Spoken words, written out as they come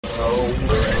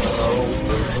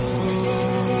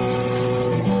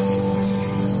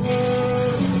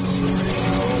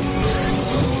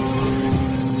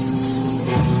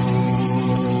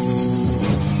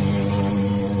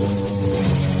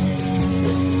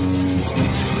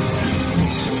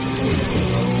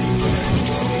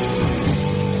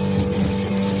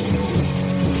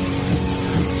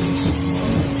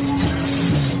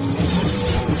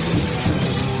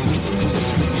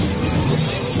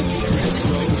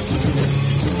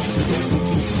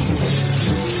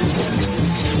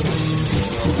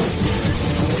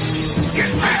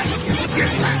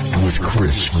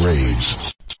Chris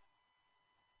Graves.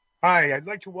 Hi, I'd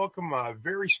like to welcome a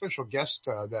very special guest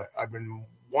that I've been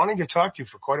wanting to talk to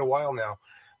for quite a while now.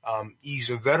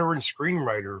 He's a veteran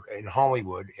screenwriter in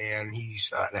Hollywood, and he's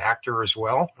an actor as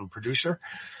well and producer.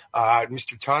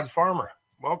 Mr. Todd Farmer,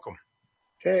 welcome.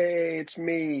 Hey, it's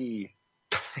me.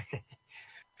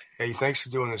 Hey, thanks for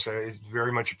doing this. It's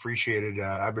very much appreciated.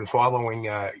 I've been following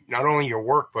not only your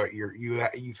work, but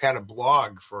you've had a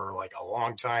blog for like a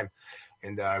long time.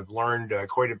 And I've learned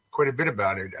quite a bit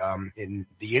about it in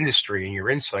the industry and your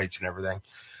insights and everything.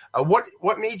 What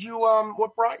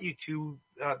brought you to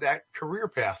that career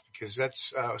path? Because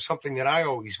that's something that I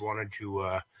always wanted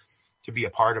to be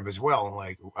a part of as well,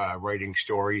 like writing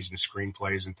stories and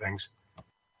screenplays and things.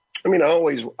 I mean,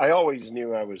 I always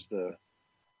knew I was the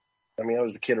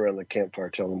kid around the campfire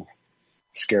telling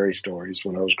scary stories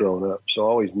when I was growing up. So I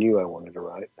always knew I wanted to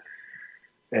write.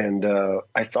 And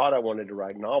I thought I wanted to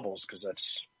write novels because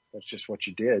that's just what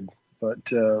you did.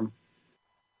 But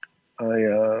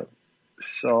I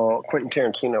saw Quentin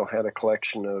Tarantino had a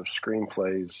collection of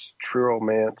screenplays, True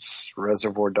Romance,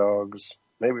 Reservoir Dogs.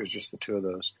 Maybe it was just the two of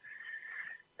those.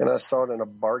 And I saw it in a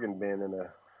bargain bin in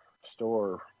a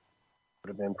store. It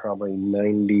would have been probably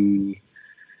 90,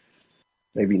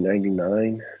 maybe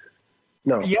 99.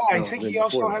 I think he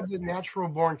also had the Natural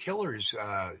Born Killers.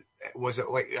 Was it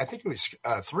like, I think it was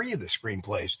 3 of the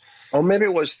screenplays. Oh, maybe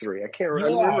it was 3. I can't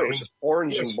remember. I remember it was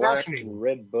orange and black and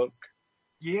red book.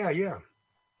 Yeah. I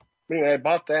mean, I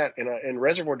bought that, and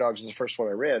Reservoir Dogs is the first one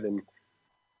I read,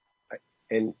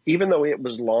 and even though it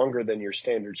was longer than your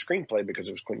standard screenplay because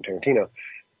it was Quentin Tarantino,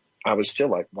 I was still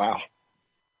like, wow,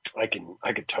 I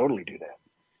could totally do that.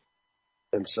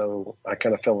 And so I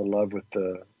kind of fell in love with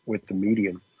the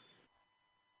medium.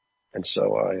 And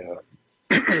so I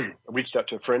reached out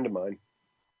to a friend of mine,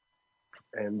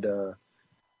 and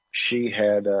she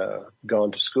had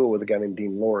gone to school with a guy named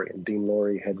Dean Lorey, and Dean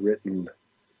Lorey had written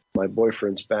My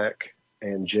Boyfriend's Back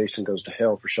and Jason Goes to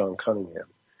Hell for Sean Cunningham.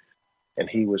 And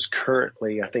he was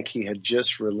currently, I think he had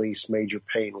just released Major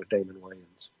Pain with Damon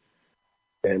Wayans.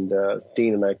 And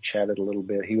Dean and I chatted a little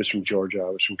bit. He was from Georgia, I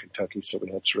was from Kentucky, so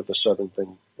we had sort of a Southern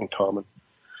thing in common.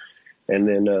 And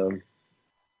then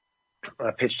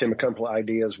I pitched him a couple of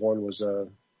ideas. One was a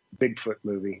Bigfoot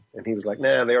movie, and he was like,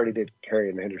 "Nah, they already did Harry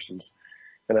and Henderson's."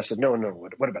 And I said, "No,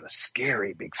 what about a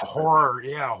scary Bigfoot horror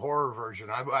movie?" Yeah, horror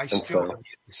version. I still need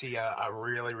to see a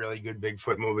really, really good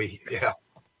Bigfoot movie. Yeah.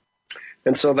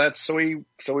 And so we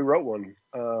wrote one.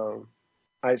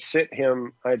 I'd sent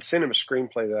him a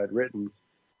screenplay that I'd written,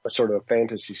 a sort of a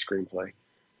fantasy screenplay,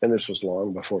 and this was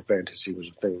long before fantasy was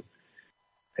a thing.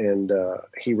 And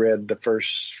he read the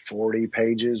first 40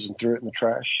 pages and threw it in the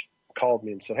trash, called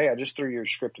me and said, "Hey, I just threw your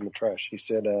script in the trash." He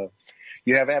said,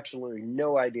 "You have absolutely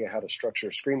no idea how to structure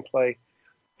a screenplay,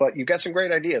 but you've got some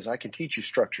great ideas. I can teach you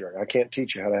structure. I can't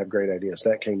teach you how to have great ideas."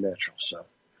 That came natural.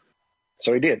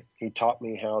 So he did. He taught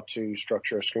me how to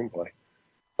structure a screenplay.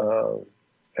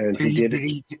 And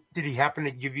did he happen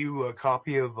to give you a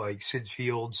copy of like Sid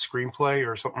Field's screenplay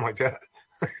or something like that?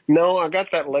 No, I got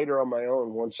that later on my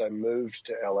own. Once I moved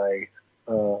to LA,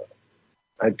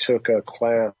 I took a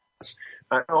class.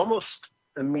 I almost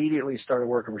immediately started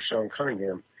working with Sean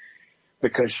Cunningham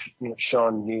because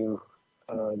Sean knew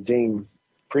Dean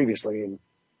previously, and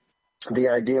the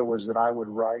idea was that I would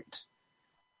write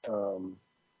a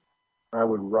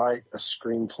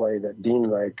screenplay that Dean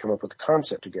and I had come up with the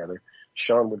concept together.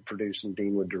 Sean would produce and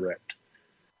Dean would direct,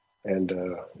 and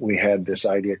we had this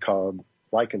idea called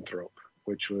Lycanthrope,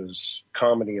 which was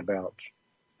comedy about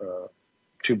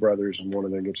two brothers, and one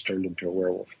of them gets turned into a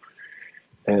werewolf.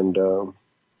 And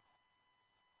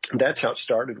that's how it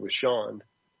started with Sean.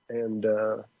 And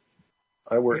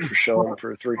I worked for Sean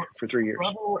for 3 years.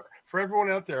 For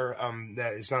everyone out there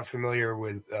that is not familiar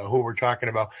with who we're talking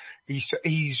about,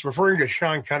 he's referring to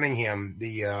Sean Cunningham,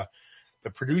 the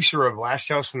producer of Last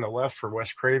House on the Left for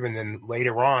Wes Craven, and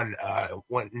later on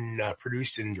went and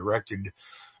produced and directed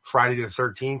Friday the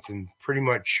 13th, and pretty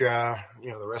much, the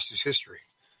rest is history.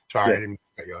 Sorry, yeah. I didn't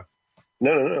cut you off.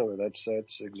 No. That's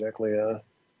exactly right.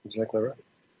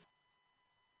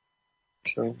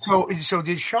 So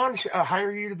did Sean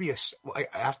hire you to be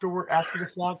after the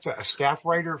fact, a staff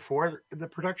writer for the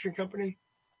production company?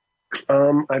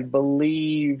 I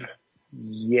believe,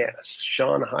 yes.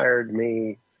 Sean hired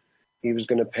me. He was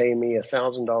going to pay me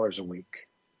 $1,000 a week.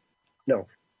 No,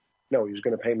 he was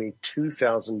going to pay me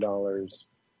 $2,000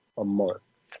 a month.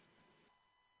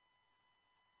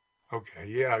 Okay.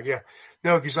 Yeah.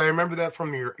 No, because I remember that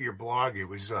from your blog. It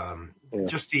was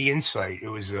just the insight. It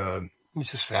was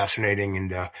It's just fascinating.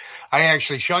 And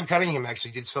Sean Cunningham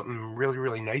actually did something really,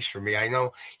 really nice for me. I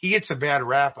know he gets a bad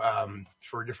rap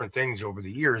for different things over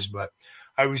the years, but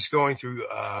I was going through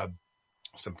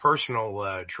some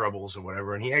personal troubles or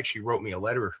whatever, and he actually wrote me a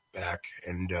letter back,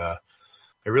 and I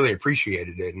really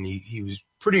appreciated it. And he was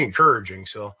pretty encouraging.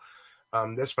 So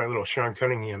that's my little Sean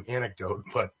Cunningham anecdote.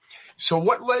 But so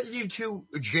what led you to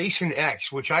Jason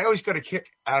X, which I always got a kick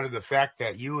out of the fact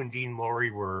that you and Dean Lorey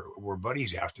were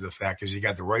buddies after the fact, because you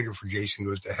got the writer for Jason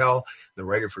Goes to Hell, the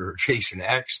writer for Jason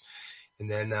X. And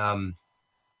then, and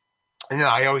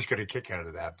I always got a kick out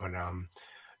of that. But,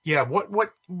 yeah,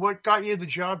 what got you the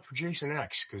job for Jason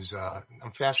X? Cause,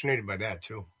 I'm fascinated by that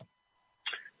too.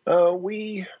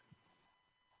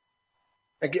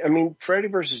 I mean, Freddy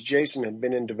versus Jason had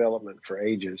been in development for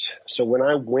ages. So when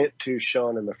I went to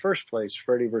Sean in the first place,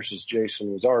 Freddy versus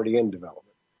Jason was already in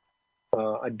development.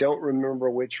 I don't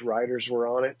remember which writers were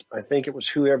on it. I think it was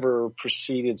whoever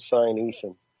preceded Cyan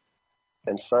Ethan.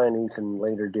 And Cyan Ethan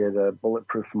later did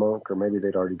Bulletproof Monk, or maybe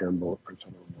they'd already done Bulletproof. I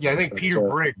don't know. Yeah, I think Peter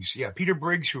Briggs. Yeah, Peter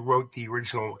Briggs, who wrote the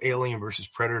original Alien versus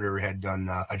Predator, had done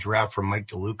a draft from Mike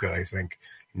DeLuca, I think,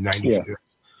 in '92. Yeah.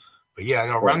 But yeah,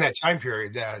 no, around that time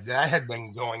period, that had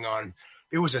been going on.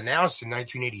 It was announced in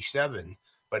 1987,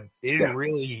 but they didn't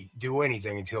really do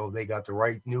anything until they got the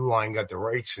right, New Line got the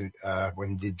rights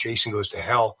when did Jason Goes to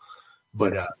Hell.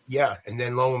 But and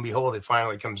then lo and behold, it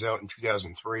finally comes out in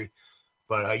 2003.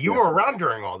 But you were around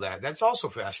during all that. That's also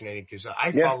fascinating, because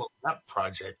I followed that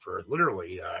project for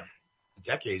literally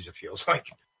decades, it feels like.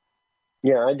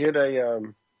 Yeah, I did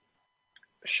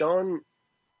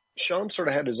Sean sort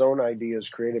of had his own ideas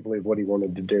creatively of what he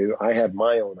wanted to do. I had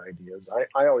my own ideas.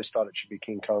 I always thought it should be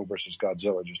King Kong versus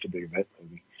Godzilla, just a big event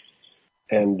movie.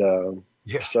 And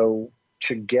so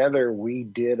together we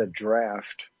did a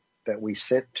draft that we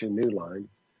sent to New Line.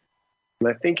 And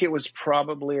I think it was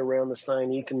probably around the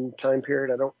Cyan Ethan time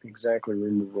period. I don't exactly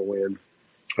remember when.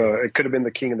 It could have been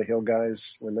the King of the Hill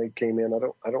guys when they came in.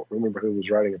 I don't remember who was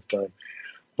writing at the time.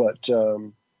 But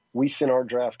we sent our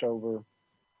draft over.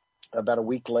 About a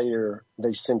week later,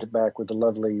 they sent it back with a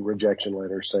lovely rejection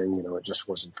letter saying, it just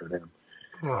wasn't for them.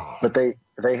 Oh. But they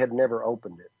had never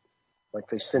opened it. Like,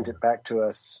 they sent it back to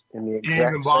us in the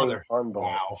exact same envelope.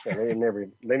 Wow. Yeah, they never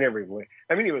even.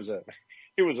 I mean, it was a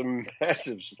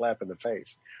massive slap in the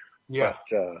face. Yeah.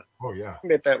 But,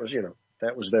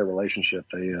 that was their relationship.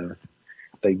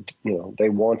 They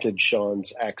wanted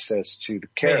Sean's access to the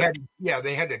character.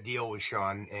 They had to deal with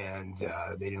Sean, and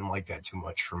they didn't like that too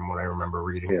much, from what I remember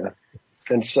reading. Yeah.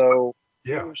 And so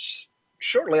it was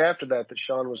shortly after that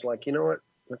Sean was like, you know what,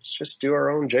 let's just do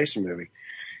our own Jason movie.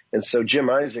 And so Jim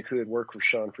Isaac, who had worked with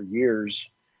Sean for years,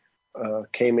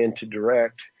 came in to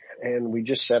direct, and we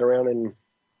just sat around and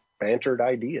bantered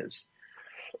ideas.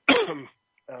 And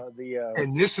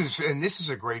this is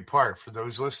a great part for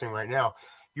those listening right now.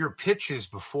 Your pitches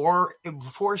before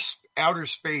outer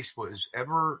space was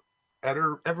ever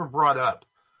brought up,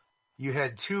 you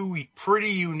had two pretty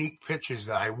unique pitches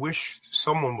that I wish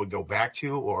someone would go back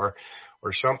to, or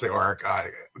something, or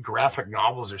graphic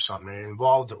novels or something. It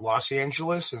involved Los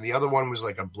Angeles, and the other one was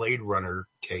like a Blade Runner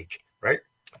take, right?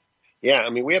 Yeah, I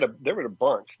mean, there were a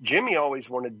bunch. Jimmy always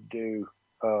wanted to do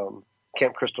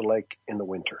Camp Crystal Lake in the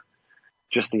winter.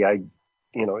 Just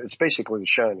it's basically The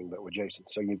Shining, but with Jason.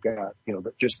 So you've got,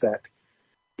 just that,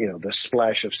 the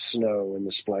splash of snow and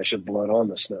the splash of blood on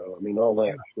the snow. I mean, all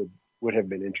that would have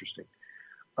been interesting.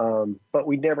 But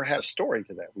we never had a story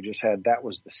to that. We just had, that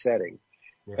was the setting.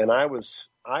 Yeah. And I was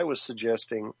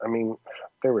suggesting, I mean,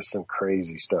 there was some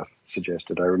crazy stuff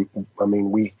suggested. I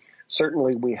mean, we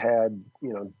had,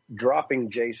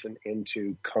 dropping Jason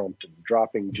into Compton,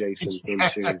 dropping Jason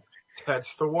into,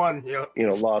 that's the one. Yeah.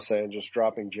 Los Angeles,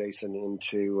 dropping Jason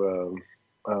into,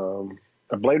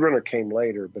 a Blade Runner came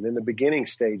later, but in the beginning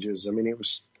stages, I mean,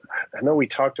 I know we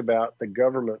talked about the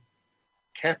government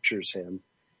captures him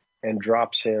and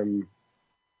drops him.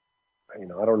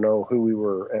 I don't know who we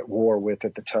were at war with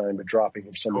at the time, but dropping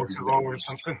him somewhere. Or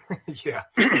something. Yeah.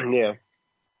 Yeah.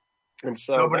 And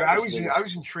so, no, but I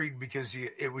was intrigued, because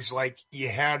it was like you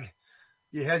had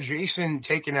Jason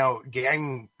taking out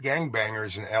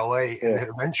gangbangers in LA, and then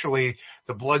eventually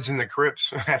the Bloods and the Crips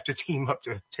have to team up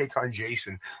to take on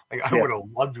Jason. Like, I would have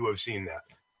loved to have seen that.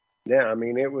 Yeah. I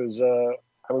mean, it was,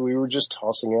 we were just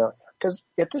tossing out, because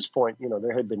at this point,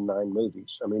 there had been 9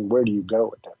 movies. I mean, where do you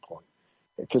go at that point?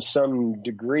 To some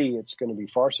degree, it's going to be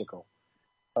farcical.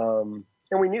 And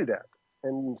we knew that.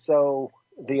 And so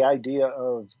the idea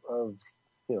of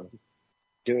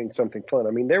doing something fun,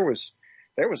 I mean, there was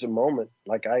a moment,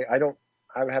 like I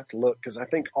would have to look, because I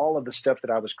think all of the stuff that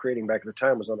I was creating back at the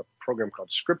time was on a program called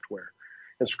Scriptware.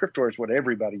 And Scriptor is what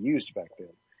everybody used back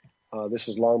then. This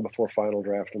is long before Final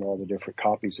Draft and all the different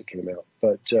copies that came out.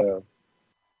 But,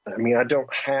 I mean,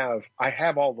 I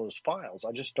have all those files.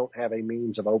 I just don't have a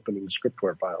means of opening the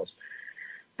Scriptware files.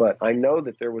 But I know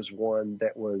that there was one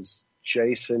that was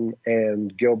Jason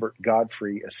and Gilbert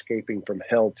Godfrey escaping from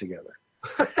hell together.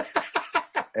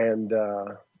 And,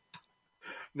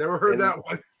 never heard that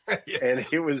one. Yeah. And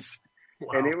it was,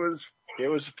 wow. And it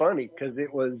was funny because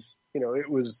it was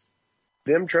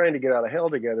them trying to get out of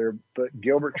hell together, but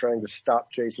Gilbert trying to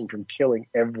stop Jason from killing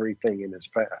everything in his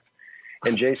path.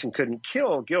 And Jason couldn't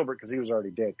kill Gilbert because he was already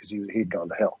dead because he'd gone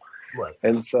to hell. Right.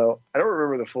 And so I don't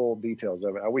remember the full details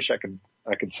of it. I wish I could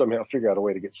somehow figure out a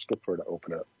way to get Scriptware to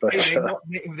open up. But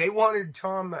they wanted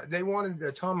Tom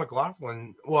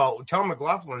McLaughlin. Well, Tom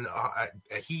McLaughlin,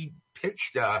 he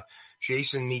pitched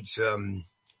Jason meets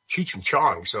Cheech and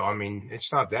Chong. So I mean,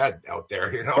 it's not that out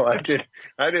there, you know. Oh,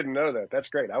 I didn't know that. That's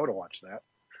great. I would have watched that.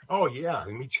 Oh yeah,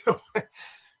 me too.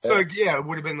 So yeah, it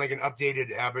would have been like an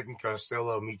updated Abbott and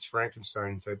Costello meets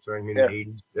Frankenstein type thing in the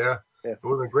 80s. Yeah, it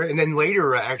would have been great. And then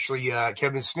later, actually,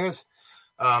 Kevin Smith,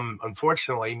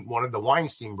 unfortunately, one of the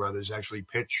Weinstein brothers actually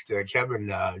pitched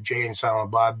Kevin, Jay and Silent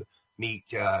Bob meet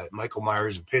Michael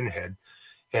Myers and Pinhead.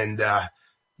 And I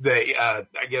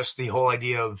guess the whole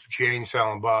idea of Jay and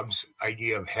Silent Bob's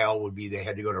idea of hell would be they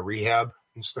had to go to rehab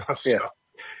and stuff. Yeah. So,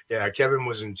 yeah, Kevin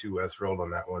wasn't too thrilled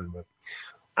on that one, but.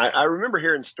 I remember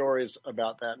hearing stories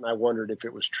about that, and I wondered if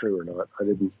it was true or not. I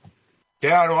didn't.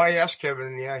 Yeah, no, I asked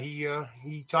Kevin. Yeah,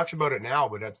 he talks about it now,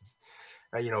 but that's,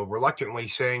 reluctantly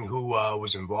saying who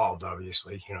was involved.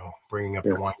 Obviously, bringing up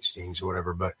the Weinsteins or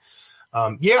whatever. But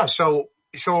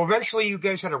so eventually, you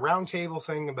guys had a roundtable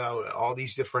thing about all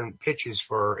these different pitches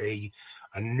for a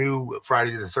new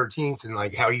Friday the 13th, and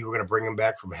like how you were going to bring them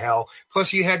back from hell.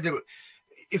 Plus, you had to.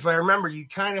 If I remember, you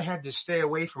kind of had to stay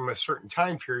away from a certain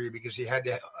time period because you had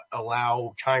to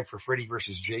allow time for Freddy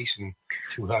versus Jason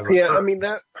to have.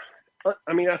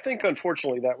 I think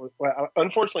unfortunately that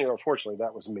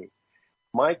was me.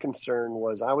 My concern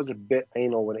was I was a bit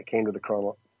anal when it came to the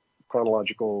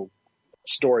chronological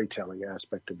storytelling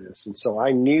aspect of this, and so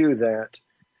I knew that.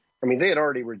 I mean, they had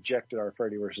already rejected our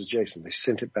Freddy versus Jason. They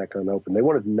sent it back unopened. They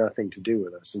wanted nothing to do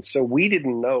with us, and so we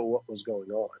didn't know what was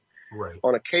going on. Right.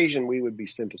 On occasion, we would be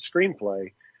sent a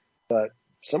screenplay, but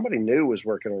somebody new was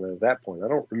working on it at that point. I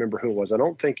don't remember who it was. I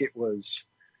don't think it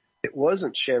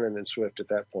wasn't Shannon and Swift at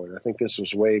that point. I think this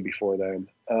was way before them.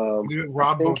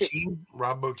 Rob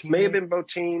Bottin may have been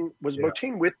Bottin. Was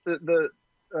Bottin with the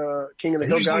King of the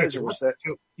Hill guys, or was that?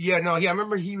 Yeah, no, I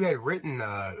remember he had written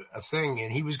a thing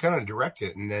and he was going to direct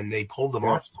it, and then they pulled him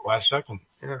off at the last second.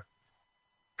 Yeah.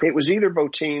 It was either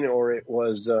Bottin or it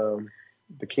was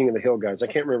the King of the Hill guys. I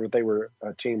can't remember if they were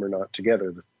a team or not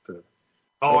together.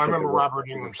 I remember Robert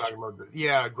England talking about that.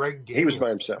 Yeah, Greg Daniels. He was by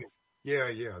himself.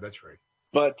 Yeah, that's right.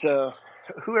 But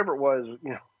whoever it was,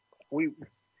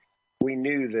 we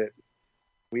knew that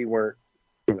we weren't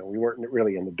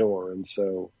really in the door, and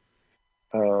so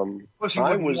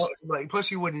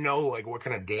plus you wouldn't know like what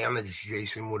kind of damage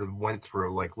Jason would have went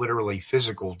through, like literally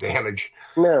physical damage.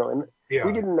 No, and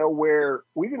we didn't know where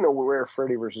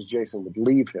Freddy versus Jason would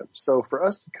leave him. So for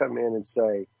us to come in and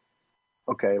say,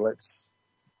 okay, let's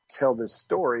tell this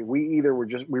story, we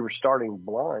were starting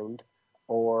blind,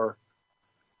 or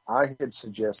I had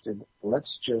suggested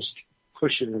let's just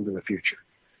push it into the future,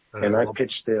 and I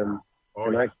pitched them.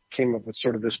 I came up with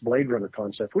sort of this Blade Runner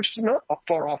concept, which is not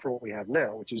far off from what we have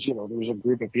now, which is, there's a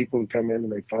group of people who come in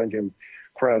and they find him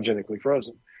cryogenically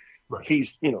frozen. Right.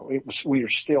 He's, we are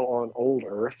still on old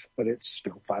Earth, but it's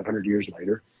 500 years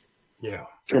later. Yeah.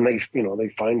 And they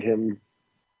find him,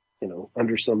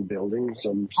 under some building,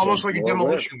 almost like a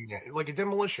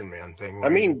Demolition Man thing. I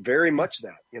mean, very much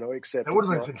that, except that would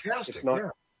have been fantastic. It's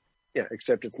not,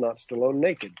 except it's not Stallone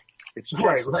naked. It's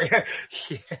right.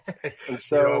 Yeah. And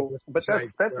so, but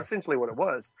that's essentially what it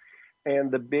was.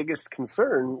 And the biggest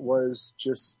concern was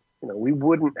just, we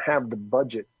wouldn't have the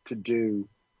budget to do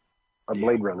a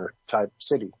Blade Runner type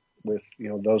city with,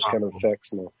 those kind of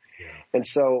effects. And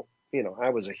so, I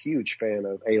was a huge fan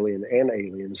of Alien and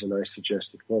Aliens, and I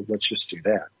suggested, well, let's just do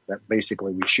that. That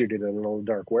basically we shoot it in an old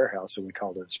dark warehouse and we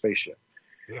called it a spaceship.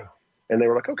 Yeah. And they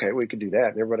were like, okay, we could do that.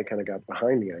 And everybody kind of got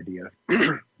behind the idea.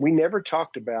 We never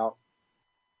talked about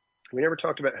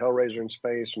Hellraiser in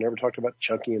space. We never talked about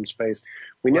Chucky in space.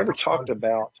 We never talked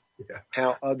about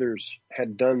how others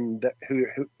had done that, who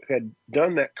had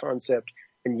done that concept,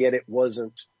 and yet it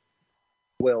wasn't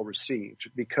well received.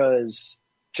 Because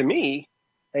to me,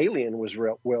 Alien was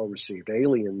well received.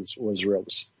 Aliens was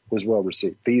well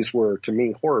received. These were, to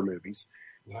me, horror movies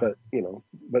Yeah.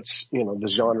 but the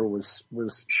genre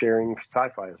was sharing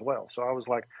sci-fi as well. So I was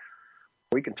like,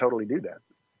 we can totally do that.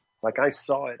 Like, I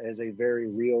saw it as a very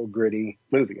real, gritty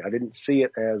movie. I didn't see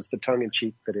it as the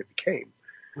tongue-in-cheek that it became.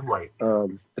 Right.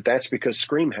 But that's because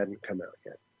Scream hadn't come out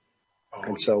yet. Oh,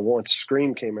 And so once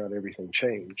Scream came out, everything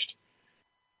changed.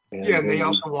 And they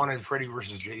also wanted Freddy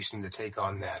versus Jason to take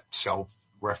on that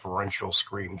self-referential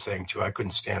Scream thing too. I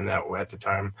couldn't stand that at the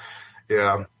time.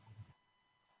 Yeah.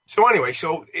 So anyway,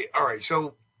 all right,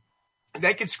 so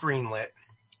that gets greenlit,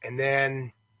 and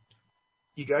then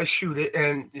you guys shoot it.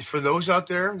 And for those out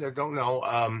there that don't know,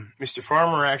 Mr.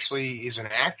 Farmer actually is an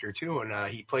actor too, and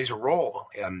he plays a role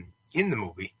in the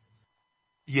movie.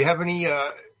 Do you have any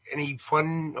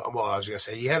fun? Well, I was gonna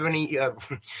say, do you have any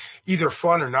either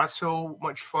fun or not so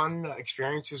much fun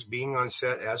experiences being on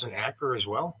set as an actor as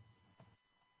well?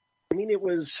 I mean, it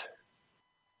was.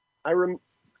 I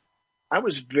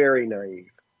was very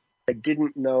naive. I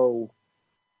didn't know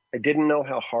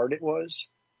how hard it was,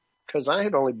 because I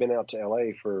had only been out to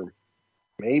LA for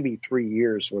maybe 3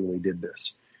 years when we did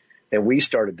this, and we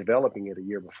started developing it a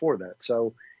year before that.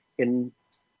 So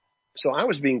I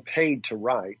was being paid to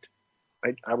write.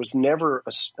 I was never,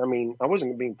 I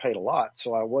wasn't being paid a lot,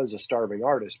 so I was a starving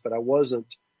artist, but I wasn't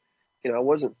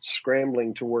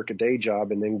scrambling to work a day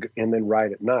job and then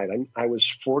write at night. I was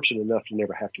fortunate enough to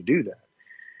never have to do that.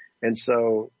 And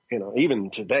so,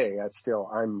 even today,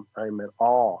 I'm in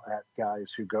awe at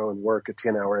guys who go and work a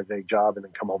 10-hour a day job and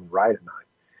then come home and write at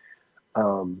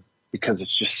night. Because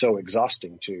it's just so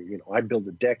exhausting I build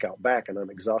a deck out back and I'm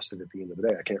exhausted at the end of the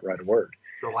day. I can't write a word.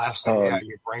 The last thing,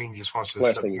 your brain just wants to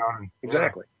shut down.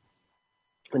 Exactly.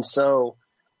 And so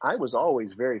I was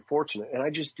always very fortunate, and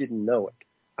I just didn't know it.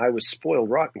 I was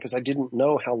spoiled rotten because I didn't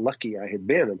know how lucky I had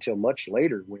been until much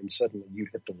later, when suddenly you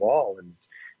hit the wall and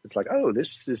it's like, oh,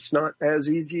 this is not as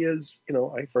easy as,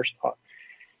 I first thought.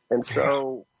 And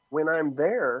so when I'm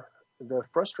there, the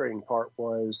frustrating part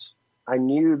was I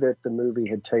knew that the movie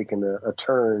had taken a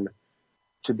turn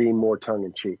to be more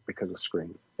tongue-in-cheek because of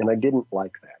Scream, and I didn't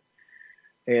like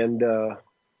that. And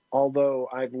although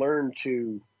I've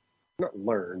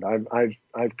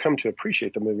I've come to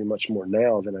appreciate the movie much more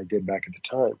now than I did back at the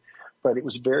time. But it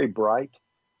was very bright.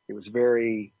 It was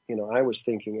very, I was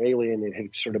thinking Alien. It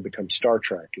had sort of become Star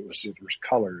Trek. There was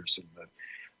colors, and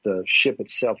the ship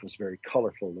itself was very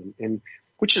colorful, and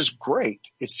which is great.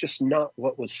 It's just not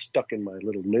what was stuck in my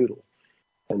little noodle.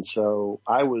 And so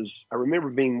I remember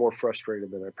being more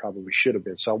frustrated than I probably should have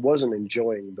been. So I wasn't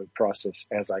enjoying the process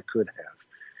as I could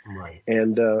have. Right.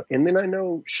 And then I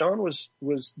know Sean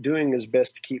was doing his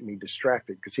best to keep me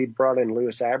distracted, because he'd brought in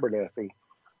Louis Abernathy.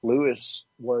 Louis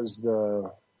was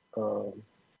the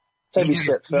heavy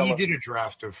set fella. He did a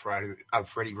draft of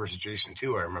Freddy versus Jason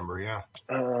too, I remember, yeah.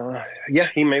 Yeah,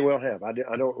 he may well have. I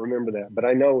don't remember that, but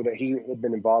I know that he had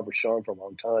been involved with Sean for a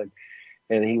long time,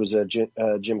 and he was a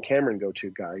Jim Cameron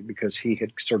go-to guy, because he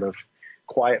had sort of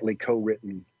quietly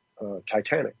co-written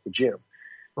Titanic with Jim.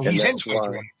 Well, he's in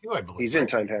Titanic too, I believe. He's in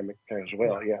Titanic as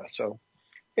well, yeah. So,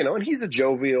 and he's a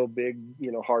jovial, big,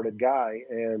 hearted guy,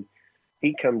 and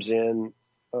he comes in.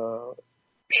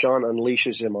 Sean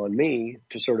unleashes him on me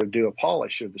to sort of do a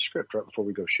polish of the script right before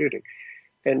we go shooting.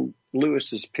 And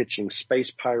Lewis is pitching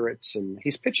space pirates, and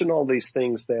he's pitching all these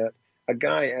things that a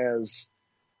guy as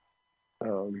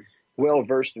well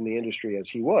versed in the industry as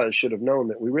he was should have known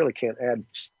that we really can't add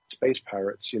space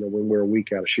pirates, when we're a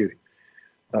week out of shooting.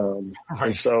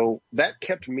 And so that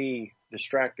kept me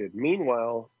distracted.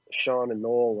 Meanwhile, Sean and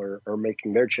Noel are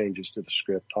making their changes to the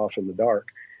script off in the dark,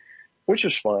 which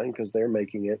is fine, because they're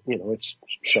making it, it's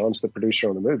Sean's the producer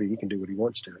on the movie. He can do what he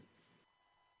wants to.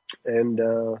 And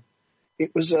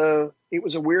it was a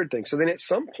weird thing. So then at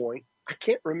some point, I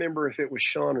can't remember if it was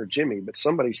Sean or Jimmy, but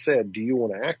somebody said, "Do you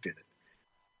want to act in it?"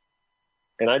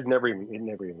 And it never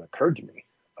even occurred to me.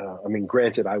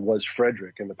 Granted, I was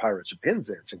Frederick in the Pirates of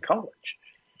Penzance in college.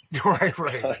 Right.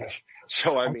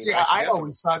 So, I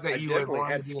always thought that you would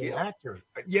want to be an actor.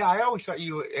 Yeah, I always thought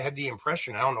you had the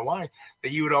impression, I don't know why,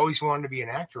 that you would always want to be an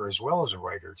actor as well as a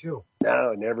writer too.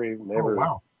 No,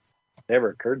 never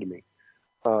occurred to me.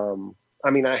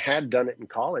 I had done it in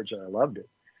college and I loved it.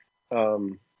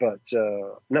 But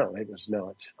no, it was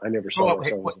not. I never saw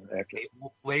myself as an actor.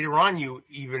 Later on, you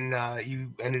even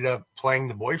you ended up playing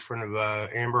the boyfriend of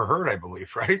Amber Heard, I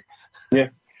believe, right? Yeah.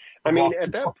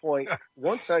 At that point,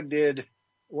 once I did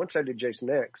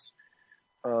Jason X,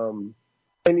 and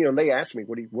they asked me,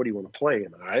 what do you want to play?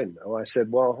 And I didn't know. I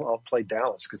said, well, I'll play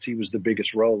Dallas, because he was the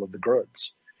biggest role of the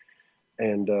grunts.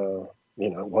 And, it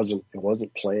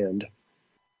wasn't planned.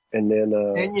 And then,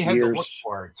 and you had to look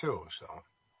for it too. So,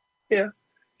 yeah.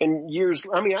 And years,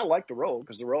 I mean, I like the role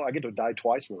because I get to die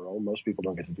twice in the role. Most people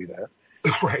don't get to do that.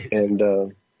 Right.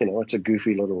 And, it's a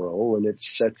goofy little role, and it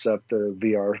sets up the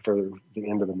VR for the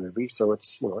end of the movie. So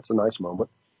it's a nice moment.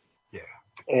 Yeah.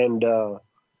 And,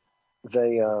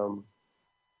 and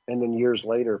then years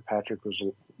later, Patrick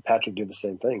did the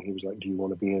same thing. He was like, "Do you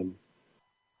want to be in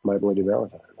My Bloody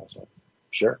Valentine?" And I was like,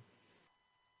 "Sure."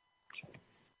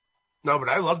 No, but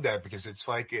I love that because it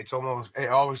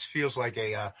always feels like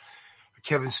a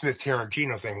Kevin Smith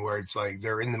Tarantino thing where it's like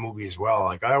they're in the movie as well.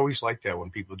 Like I always like that when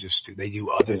people they do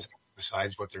other things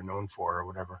besides what they're known for or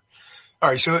whatever. All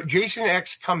right, so Jason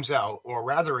X comes out, or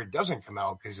rather, it doesn't come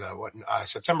out because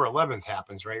September 11th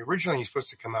happens, right? Originally, he's supposed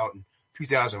to come out in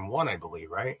 2001, I believe,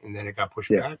 right? And then it got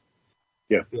pushed back.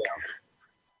 Yeah.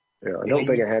 I don't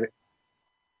think I had it.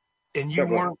 And you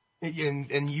weren't,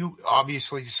 and you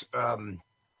obviously,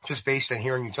 just based on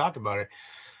hearing you talk about it,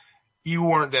 you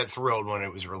weren't that thrilled when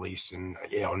it was released, and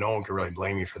no one could really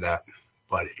blame you for that.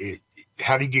 But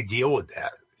how did you deal with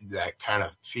that kind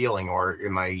of feeling, or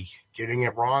am I getting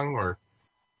it wrong, or?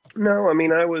 No, I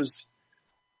mean, I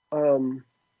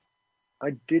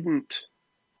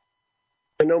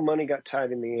know money got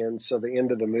tied in the end, so the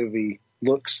end of the movie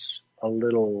looks a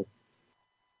little,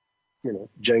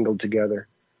 jangled together.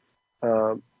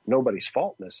 Nobody's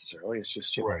fault necessarily. It's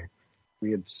just, right.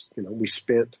 We had,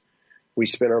 we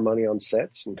spent our money on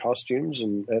sets and costumes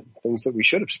and things that we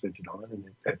should have spent it on. And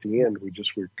at the end, we're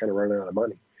kind of running out of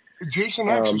money. Jason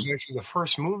X was actually the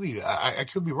first movie. I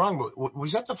could be wrong, but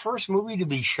was that the first movie to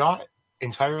be shot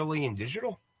entirely in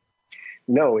digital?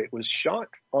 No, it was shot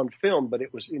on film, but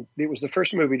it was the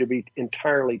first movie to be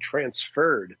entirely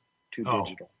transferred to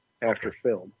digital after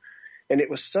film. And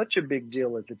it was such a big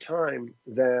deal at the time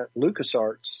that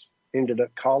LucasArts ended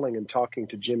up calling and talking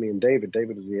to Jimmy and David.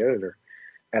 David was the editor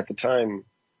at the time,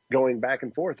 going back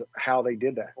and forth how they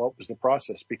did that. What was the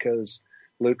process? Because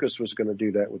Lucas was going to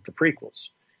do that with the prequels.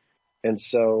 And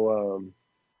so,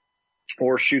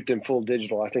 or shoot them full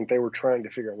digital. I think they were trying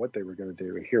to figure out what they were going to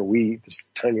do. And here this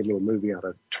tiny little movie out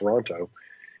of Toronto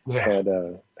had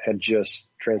just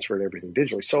transferred everything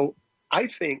digitally. So I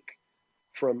think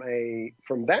from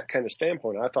that kind of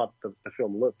standpoint, I thought the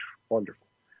film looked wonderful.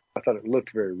 I thought it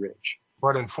looked very rich.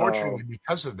 But unfortunately,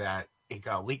 because of that, it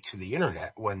got leaked to the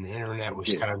internet when the internet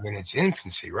was kind of in its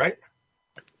infancy, right?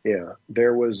 Yeah.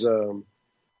 There was, I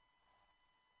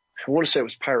want to say it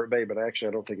was Pirate Bay, but actually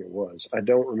I don't think it was. I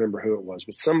don't remember who it was,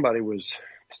 but somebody was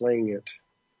playing it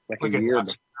like a year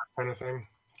before. Kind of thing.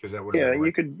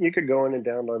 You could go in and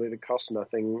download it. It costs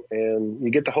nothing, and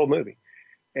you get the whole movie.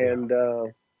 And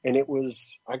it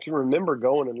was, I can remember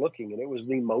going and looking, and it was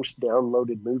the most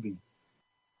downloaded movie.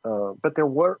 But there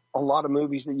were a lot of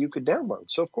movies that you could download,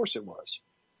 so of course it was.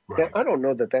 Right. And I don't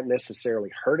know that necessarily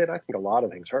hurt it. I think a lot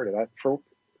of things hurt it. For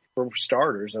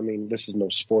starters, I mean, this is no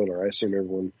spoiler. I assume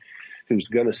everyone who's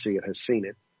going to see it has seen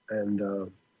it.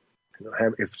 And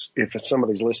if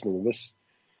somebody's listening to this,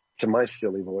 to my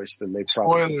silly voice, then they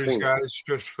probably spoilers, guys,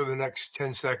 just for the next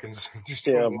 10 seconds.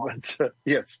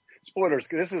 Yes, spoilers.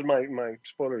 This is my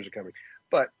spoilers are coming.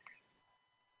 But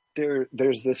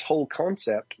there's this whole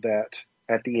concept that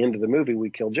at the end of the movie we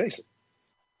kill Jason.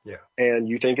 Yeah, and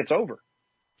you think it's over.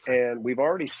 And we've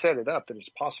already set it up that it's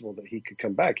possible that he could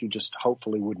come back. He just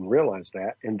hopefully wouldn't realize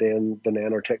that. And then the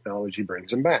nanotechnology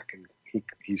brings him back, and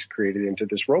he's created into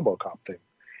this RoboCop thing.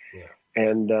 Yeah.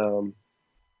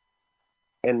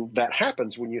 And that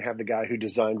happens when you have the guy who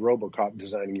designed RoboCop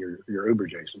designing your Uber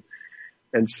Jason.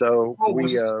 And so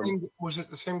was it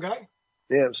the same guy?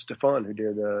 Yeah, it was Stefan who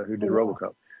did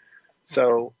RoboCop.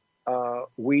 So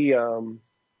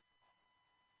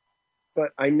but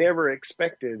I never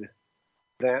expected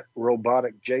that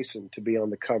robotic Jason to be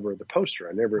on the cover of the poster.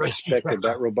 I never expected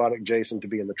that robotic Jason to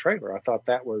be in the trailer. I thought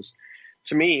that was,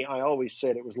 to me, I always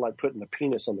said it was like putting the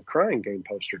penis on the Crying Game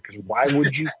poster, because why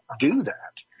would you do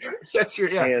that? That's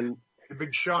and the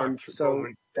big shock. And so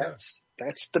that's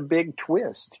the big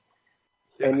twist.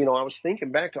 Yeah. And, I was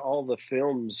thinking back to all the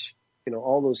films,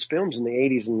 all those films in the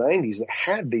 80s and 90s that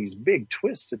had these big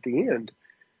twists at the end.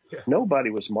 Yeah.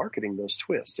 Nobody was marketing those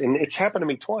twists. And it's happened to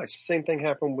me twice. The same thing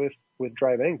happened with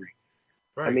Drive Angry.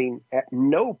 Right. I mean, at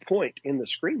no point in the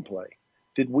screenplay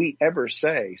did we ever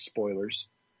say, spoilers,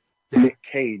 Nick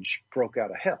Cage broke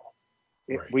out of hell.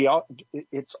 We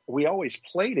always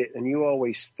played it, and you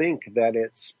always think that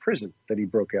it's prison that he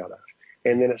broke out of.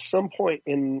 And then at some point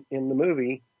in the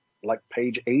movie, like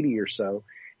page 80 or so,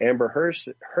 Amber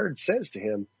Heard says to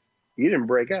him, "You didn't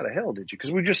break out of hell, did you?"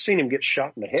 Because we've just seen him get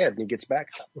shot in the head, and he gets back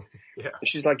up. Yeah. And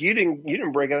she's like, "You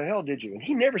didn't break out of hell, did you?" And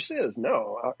he never says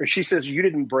no. Or she says, "You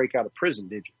didn't break out of prison,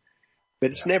 did you?"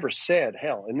 but it's never said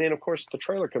hell. And then, of course, the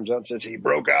trailer comes out and says he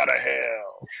broke out of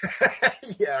hell.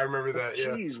 Yeah, I remember that. Yeah.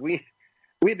 Jeez, we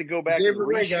had to go back and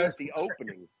reshoot the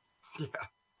opening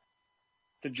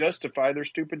to justify their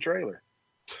stupid trailer.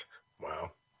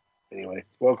 Wow. Anyway,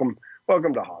 welcome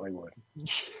to Hollywood.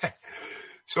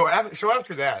 So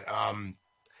after that,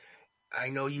 I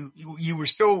know you were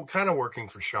still kind of working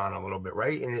for Sean a little bit,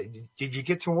 right? And did you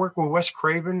get to work with Wes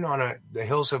Craven on the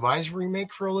Hills Have Eyes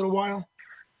remake for a little while?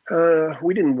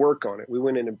 We didn't work on it. We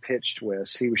went in and pitched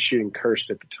Wes. He was shooting Cursed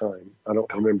at the time. I don't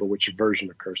remember which version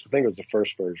of Cursed. I think it was the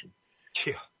first version.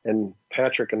 Yeah. And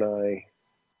Patrick and I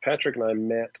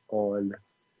met on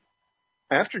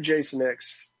after Jason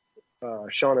X.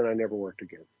 Sean and I never worked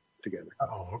again together.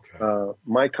 Oh, okay.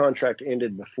 My contract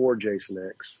ended before Jason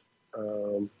X.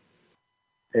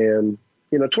 And,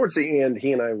 towards the end,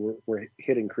 he and I were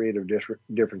hitting creative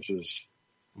differences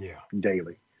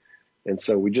daily. And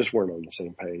so we just weren't on the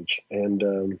same page.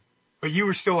 And but you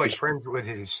were still like friends with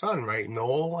his son, right?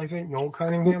 Noel, I think, Noel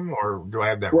Cunningham, or do I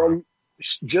have that wrong?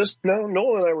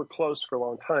 Noel and I were close for a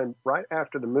long time. Right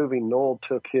after the movie, Noel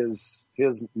took his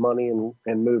money and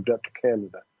moved up to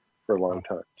Canada for a long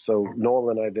time. So Noel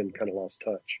and I then kind of lost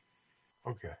touch.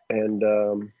 Okay. And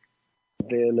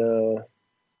then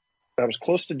I was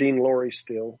close to Dean Lorey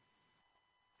still.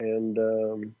 And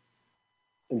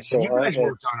so you guys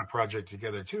worked on a project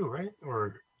together too, right?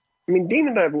 Or Dean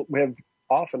and I have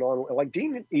off and on, like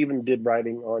Dean even did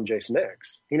writing on Jason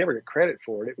X. He never got credit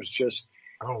for it. It was just,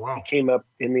 he came up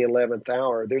in the 11th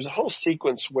hour. There's a whole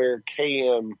sequence where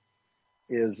KM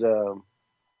is Sonaran,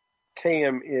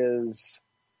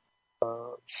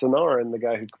 the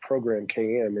guy who programmed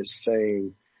KM, is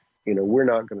saying, we're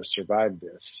not going to survive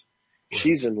this. Right.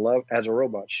 She's in love as a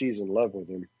robot. She's in love with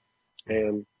him.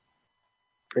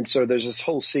 And so there's this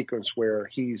whole sequence where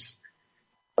he's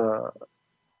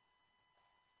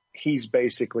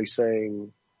basically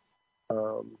saying,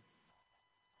 I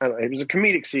don't know, it was a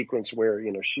comedic sequence where,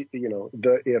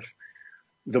 if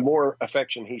the more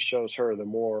affection he shows her, the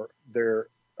more their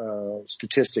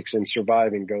statistics in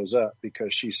surviving goes up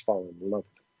because she's fallen in love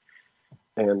with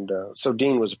him. And so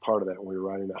Dean was a part of that when we were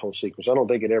writing that whole sequence. I don't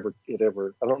think it ever I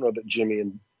don't know that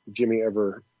Jimmy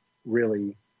ever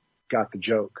really got the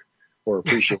joke or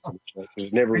appreciated it.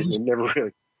 It never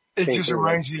really. It just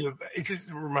reminds me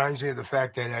of the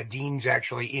fact that Dean's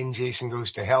actually in Jason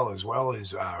Goes to Hell as well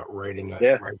as writing.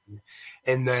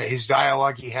 And his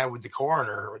dialogue he had with the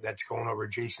coroner that's going over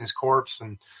Jason's corpse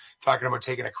and talking about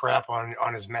taking a crap on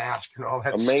his mask and all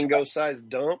that. A mango-sized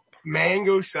dump.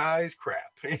 Mango-sized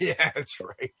crap. Yeah, that's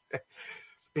right.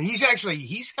 And he's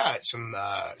got some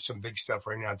big stuff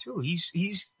right now too.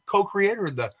 He's co-creator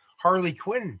of the Harley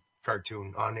Quinn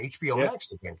cartoon on HBO Max,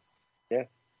 I think. Yeah.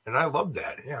 And I love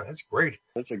that. Yeah, that's great.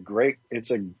 It's a great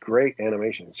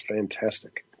animation. It's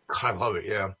fantastic. I love it.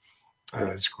 Yeah.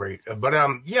 It's great. But,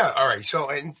 all right. So,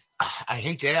 and I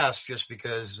hate to ask just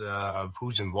because of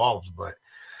who's involved, but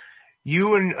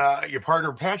you and your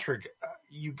partner, Patrick,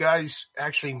 you guys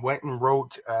actually went and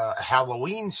wrote a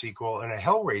Halloween sequel and a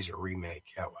Hellraiser remake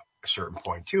at a certain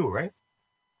point too, right?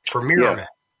 For Miramax.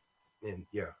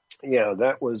 Yeah,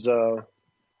 that was,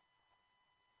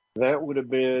 that would have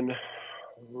been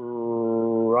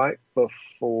right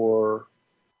before,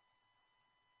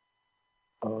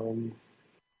 was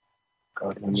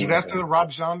it after the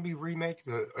Rob Zombie remake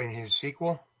in his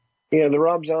sequel? Yeah, the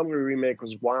Rob Zombie remake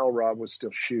was while Rob was still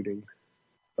shooting.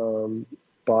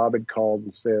 Bob had called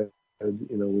and said,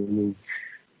 we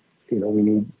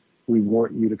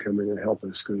want you to come in and help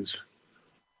us because,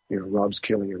 Rob's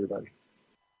killing everybody.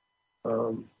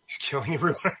 He's killing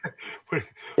everybody.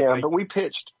 Yeah, but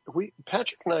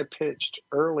Patrick and I pitched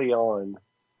early on.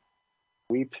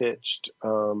 We pitched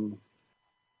Bob.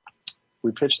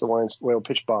 We pitched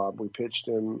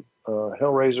him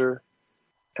Hellraiser,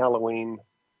 Halloween,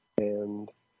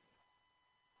 and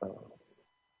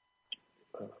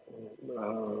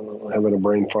having a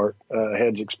brain fart,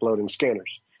 heads exploding,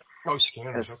 Scanners. Oh,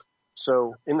 Scanners.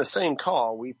 So in the same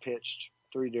call, we pitched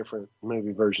 3 different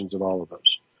movie versions of all of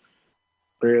those.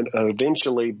 And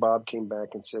eventually Bob came back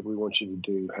and said, we want you to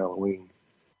do Halloween.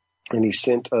 And he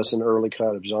sent us an early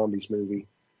cut of Zombies movie.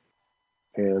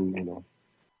 And,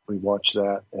 we watched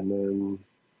that and then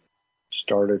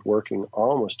started working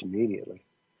almost immediately.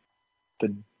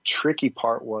 The tricky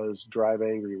part was Drive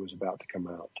Angry was about to come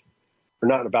out. Or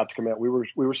not about to come out. We were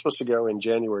supposed to go in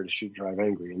January to shoot Drive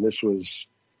Angry. And this was,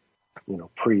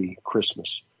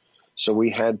 pre-Christmas. So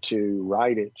we had to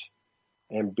write it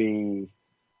and we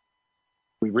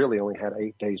really only had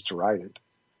 8 days to write it,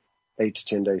 8 to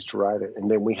 10 days to write it. And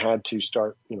then we had to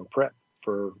start, prep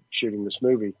for shooting this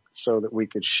movie so that we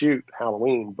could shoot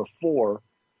Halloween before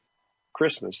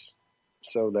Christmas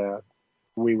so that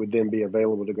we would then be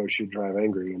available to go shoot Drive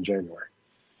Angry in January.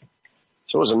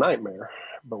 So it was a nightmare,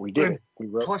 but we did it. We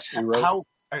wrote. How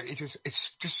it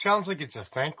just sounds like it's a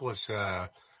thankless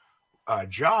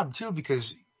job too,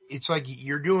 because it's like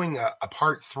you're doing a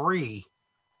part 3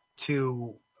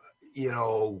 to,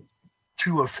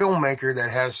 to a filmmaker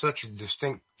that has such a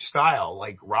distinct style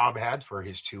like Rob had for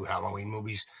his 2 Halloween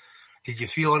movies. Did you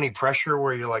feel any pressure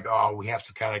where you're like, oh, we have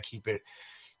to kind of keep it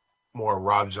more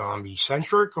Rob Zombie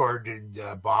centric, or did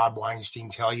Bob Weinstein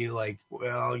tell you like,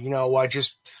 well, you know what,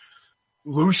 just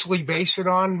loosely base it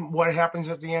on what happens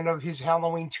at the end of his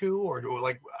Halloween 2? Or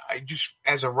like, I just,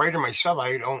 as a writer myself,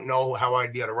 I don't know how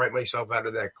I'd be able to write myself out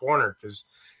of that corner, because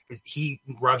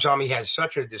Rob Zombie has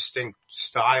such a distinct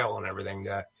style and everything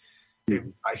that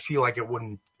I feel like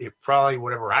it probably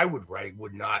whatever I would write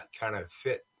would not kind of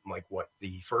fit like what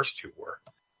the first 2 were.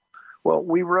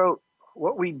 Well,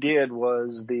 what we did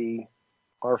was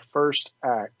our first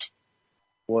act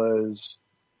was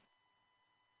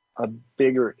a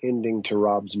bigger ending to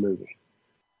Rob's movie.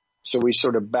 So we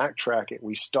sort of backtrack it.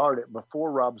 We start it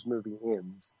before Rob's movie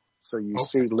ends. So you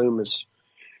see Loomis,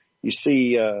 you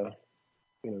see,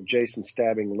 Jason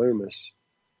stabbing Loomis,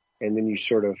 and then you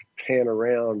sort of pan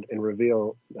around and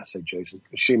reveal, I say Jason,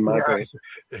 she Michael.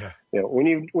 Yeah.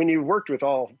 When you've worked with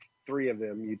all 3 of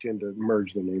them, you tend to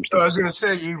merge the names. I was going to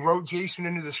say, you wrote Jason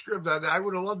into the script. I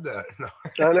would have loved that.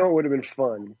 I know it would have been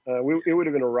fun. It would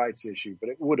have been a rights issue, but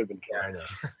it would have been fun. Yeah, I know.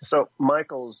 So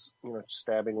Michael's,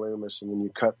 stabbing Loomis, and then you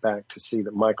cut back to see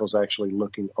that Michael's actually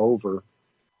looking over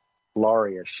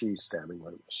Laurie as she's stabbing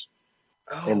Loomis.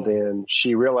 Oh. And then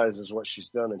she realizes what she's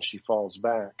done, and she falls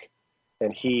back,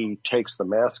 and he takes the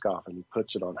mask off and he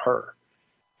puts it on her,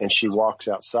 and she walks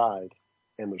outside.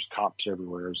 And there's cops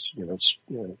everywhere,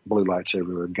 blue lights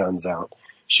everywhere, guns out.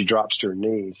 She drops to her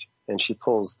knees and she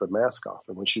pulls the mask off.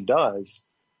 And when she does,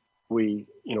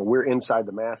 we're inside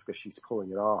the mask as she's pulling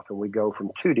it off, and we go from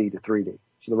 2D to 3D.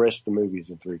 So the rest of the movie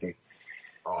is in 3D.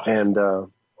 Oh, and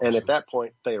at that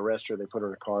point, they arrest her. They put her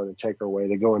in a car. They take her away.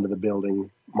 They go into the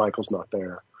building. Michael's not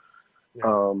there.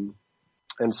 Yeah.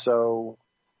 And so,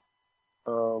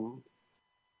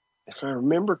 if I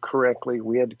remember correctly,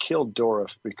 we had to kill Dorff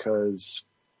because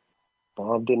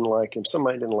Bob didn't like him.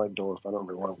 Somebody didn't like Dorff. I don't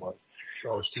remember what it was.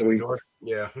 Oh, Dorff?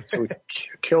 Yeah. So we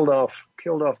killed off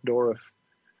Dorff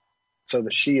so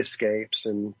that she escapes,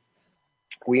 and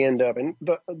we end up, and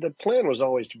the plan was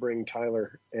always to bring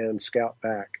Tyler and Scout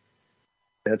back.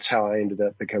 That's how I ended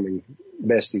up becoming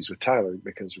besties with Tyler,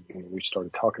 because we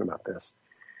started talking about this.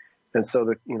 And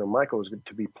so Michael was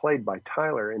to be played by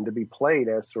Tyler and to be played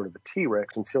as sort of a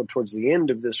T-Rex until towards the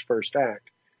end of this first act.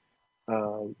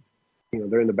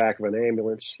 They're in the back of an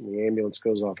ambulance, and the ambulance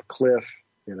goes off a cliff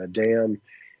and a dam,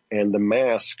 and the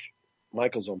mask,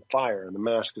 Michael's on fire, and the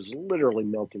mask is literally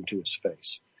melting to his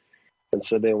face. And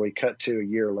so then we cut to a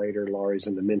year later, Laurie's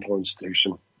in the mental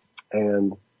institution,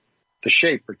 and the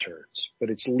shape returns, but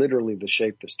it's literally the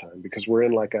shape this time, because we're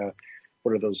in like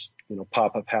what are those,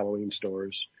 pop-up Halloween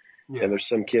stores. Yeah. And there's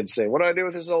some kids saying, what do I do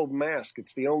with this old mask?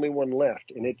 It's the only one left.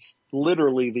 And it's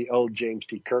literally the old James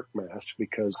T. Kirk mask,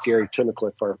 because Gary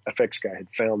Tunnicliffe, our effects guy, had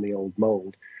found the old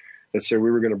mold. And so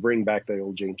we were going to bring back the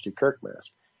old James T. Kirk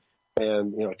mask.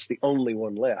 And, it's the only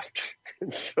one left.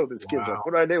 And so this kid's like,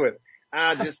 what do I do with it?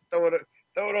 I just throw it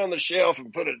on the shelf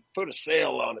and put a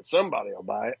sale on it. Somebody will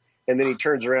buy it. And then he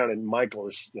turns around and Michael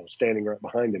is standing right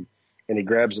behind him, and he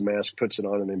grabs the mask, puts it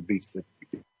on, and then beats the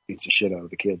shit out of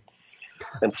the kid.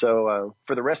 And so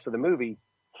for the rest of the movie,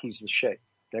 he's the shape.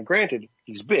 Now, granted,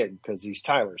 he's big because he's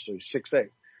Tyler, so he's 6'8",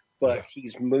 but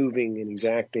he's moving and he's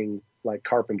acting like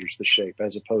Carpenter's the shape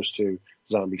as opposed to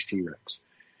Zombie's T-Rex.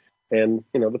 And,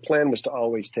 the plan was to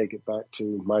always take it back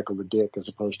to Michael the Dick as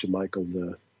opposed to Michael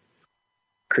the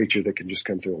creature that can just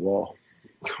come through a wall.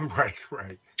 Right.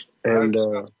 And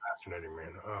that's fascinating,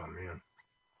 man. Oh, man.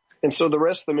 And so the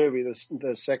rest of the movie,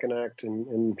 the second act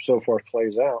and so forth,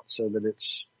 plays out so that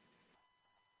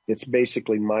it's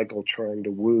basically Michael trying to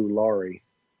woo Laurie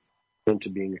into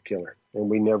being a killer. And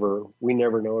we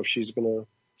never know if she's going to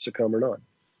succumb or not.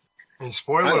 And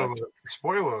spoiler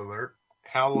alert,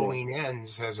 Halloween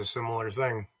Ends has a similar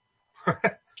thing.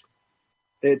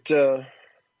 It's got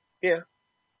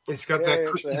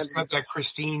that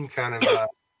Christine kind of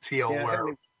feel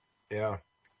Yeah,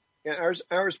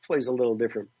 ours plays a little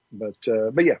different, but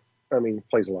yeah,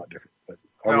 plays a lot different. But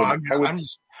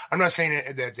I'm not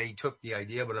saying that they took the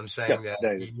idea, but I'm saying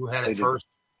that you had it first.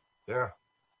 Yeah.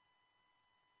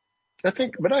 I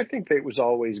think that it was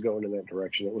always going in that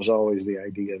direction. It was always the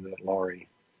idea that Laurie,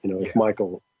 if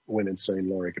Michael went insane,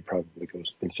 Laurie could probably go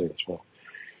insane as well.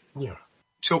 Yeah.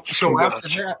 So after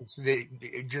that, so they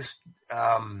just,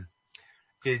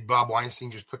 did Bob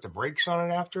Weinstein just put the brakes on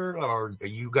it after, or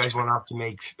you guys went off to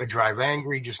make a Drive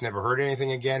Angry, just never heard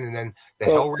anything again, and then the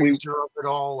Hellraiser of it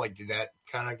all, like, did that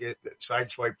kind of get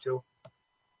sideswiped too?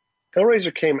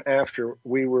 Hellraiser came after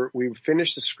we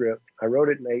finished the script. I wrote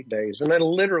it in 8 days, and I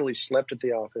literally slept at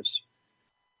the office.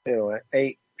 I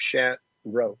ate, shat,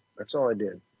 wrote. That's all I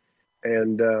did,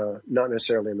 and not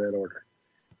necessarily in that order.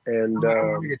 And I'm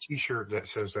gonna get a T-shirt that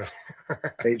says that.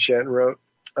 ate, shat, and wrote.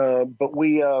 But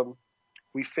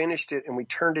we finished it and we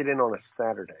turned it in on a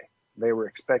Saturday. They were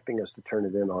expecting us to turn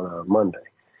it in on a Monday.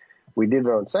 We did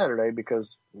it on Saturday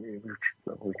because we're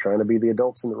trying to be the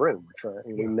adults in the room.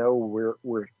 We know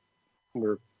we're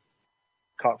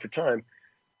caught for time.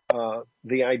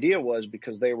 The idea was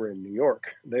because they were in New York,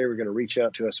 they were going to reach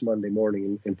out to us Monday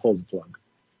morning and pull the plug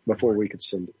before we could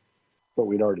send it, but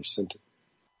we'd already sent it.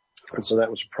 And so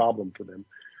that was a problem for them.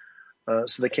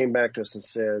 So they came back to us and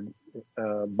said,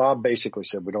 Bob basically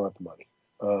said, we don't have the money.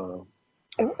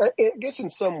 And I guess in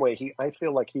some way, I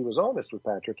feel like he was honest with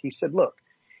Patrick. He said, look,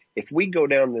 if we go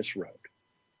down this road,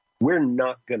 we're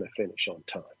not going to finish on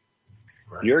time.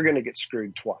 Right. You're going to get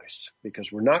screwed twice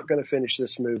because we're not going to finish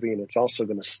this movie, and it's also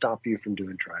going to stop you from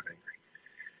doing Drive Angry.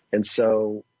 And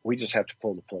so we just have to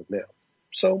pull the plug now.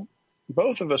 So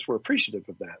both of us were appreciative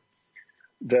of that.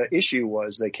 The issue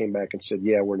was they came back and said,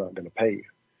 yeah, we're not going to pay you.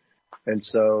 And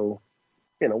so,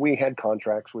 we had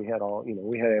contracts, we had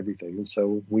we had everything. And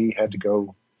so we had to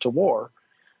go to war.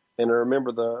 And I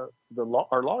remember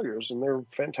our lawyers, and they're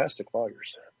fantastic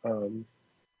lawyers.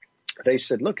 They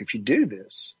said, look, if you do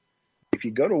this, if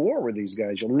you go to war with these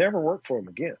guys, you'll never work for them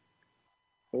again.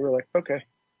 And we were like, okay.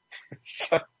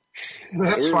 So,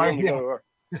 that's fine. Yeah.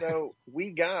 So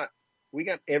we got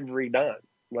every dime.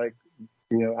 Like,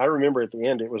 I remember at the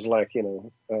end, it was like,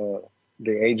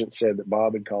 the agent said that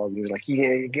Bob had called and he was like,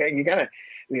 yeah, you gotta,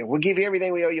 we'll give you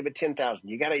everything we owe you, but 10,000.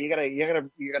 You gotta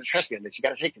trust me on this. You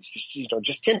gotta take this.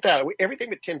 Just 10,000. Everything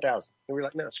but 10,000. And we're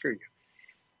like, no, screw you.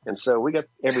 And so we got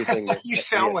everything. You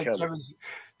sound like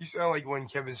when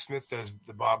Kevin Smith does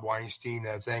the Bob Weinstein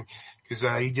thing, because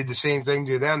he did the same thing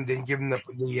to them. Didn't give them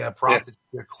the profits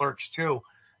to Clerks too.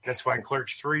 That's why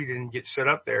Clerks 3 didn't get set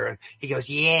up there. And he goes,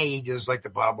 yeah, he does like the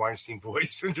Bob Weinstein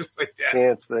voice and just like that.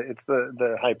 Yeah, it's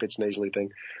the high pitched nasally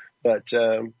thing. But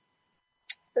then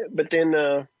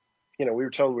we were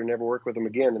told we'd never work with him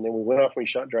again. And then we went off and we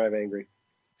shot Drive Angry,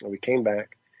 and we came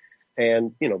back.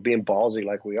 And, being ballsy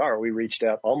like we are, we reached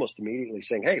out almost immediately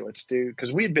saying, hey,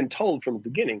 because we had been told from the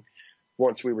beginning,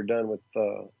 once we were done with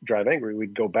Drive Angry,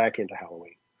 we'd go back into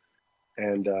Halloween.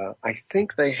 And I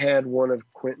think they had one of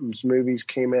Quentin's movies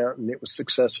came out and it was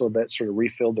successful. That sort of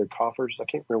refilled their coffers. I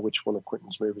can't remember which one of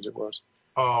Quentin's movies it was.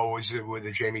 Oh, was it with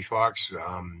the Jamie Foxx,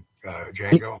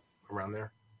 Django around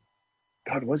there?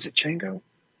 God, was it Django?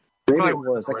 Maybe it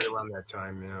was. Right around that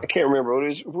time, yeah. I can't remember.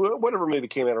 It was whatever movie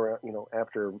came out around,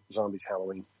 after Zombies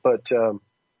Halloween. But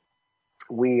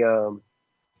we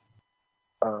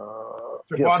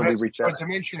reached out.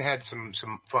 Dimension had some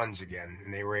funds again,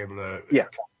 and they were able to. Yeah,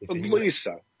 I believe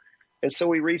so. And so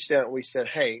we reached out and we said,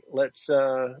 "Hey, let's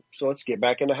get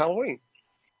back into Halloween."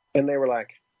 And they were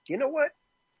like, "You know what?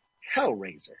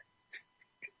 Hellraiser."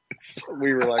 So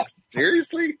we were like,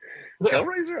 "Seriously,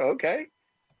 Hellraiser? Okay."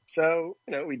 So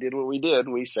we did what we did.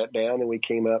 We sat down and we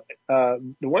came up.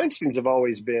 The Weinsteins have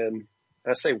always been.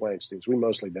 I say Weinsteins. We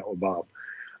mostly dealt with Bob,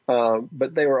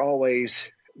 but they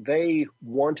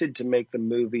wanted to make the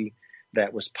movie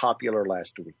that was popular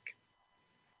last week.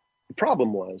 The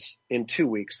problem was in 2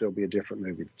 weeks, there'll be a different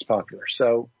movie that's popular.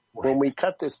 So when we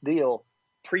cut this deal,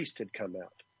 Priest had come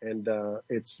out and,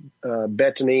 it's,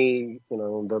 Bethany,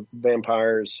 the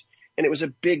vampires, and it was a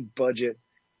big budget,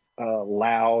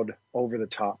 loud, over the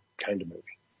top kind of movie.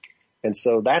 And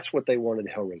so that's what they wanted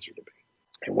Hellraiser to be.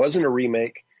 It wasn't a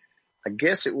remake. I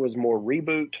guess it was more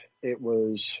reboot. It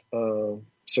was, so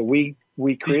we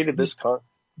created this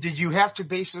Did you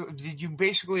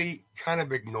basically kind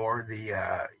of ignore the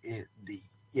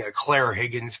Claire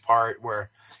Higgins part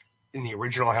where in the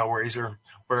original Hellraiser,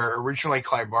 where originally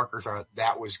Clive Barker thought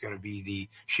that was going to be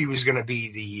she was going to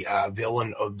be the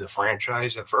villain of the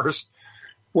franchise at first?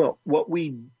 Well, what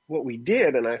we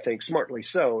did, and I think smartly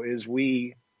so, is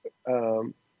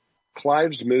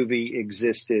Clive's movie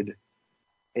existed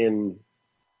in,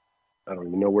 I don't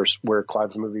even know where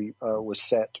Clive's movie was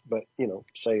set, but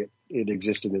say it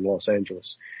existed in Los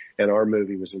Angeles, and our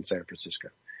movie was in San Francisco.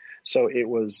 So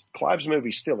Clive's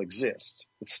movie still exists.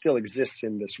 It still exists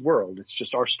in this world. It's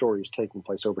just our story is taking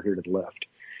place over here to the left,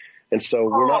 and so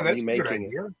we're not remaking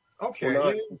it.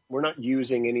 Okay. We're not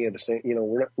using any of the same,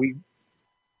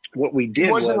 what we It did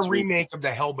wasn't was a remake of the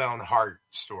Hellbound Heart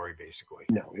story, basically.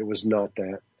 no, it was not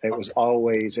that. It Okay. was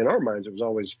always, in our minds, it was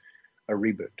always a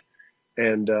reboot.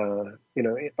 And, a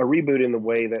reboot in the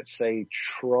way that, say,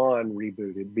 Tron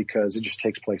rebooted, because it just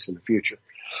takes place in the future.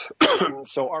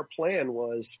 So our plan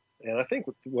was, and I think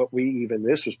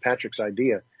this was Patrick's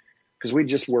idea, because we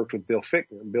just worked with Bill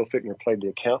Fichtner, and Bill Fichtner played the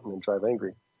accountant in Drive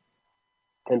Angry.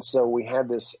 And so we had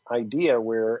this idea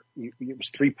where it was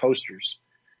 3 posters.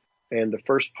 And the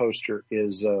first poster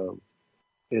is of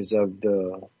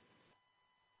the,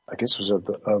 I guess it was of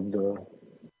the,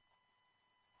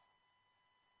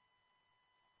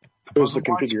 it was the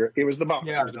configuration. It was the box.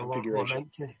 Yeah, it was the configuration.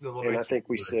 And I think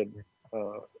we said,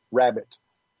 rabbit.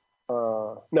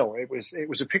 No, it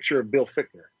was a picture of Bill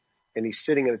Fichtner, and he's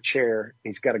sitting in a chair.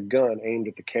 He's got a gun aimed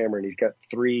at the camera, and he's got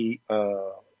 3,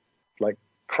 like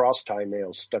cross tie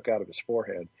nails stuck out of his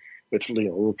forehead, with a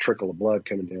little trickle of blood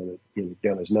coming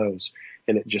down his nose,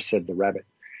 and it just said the rabbit.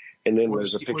 And then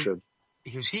there's a picture of.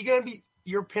 Is he going to be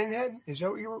your Pinhead? Is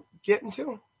that what you were getting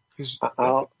to? Because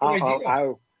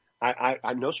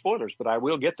I'm no spoilers, but I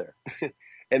will get there.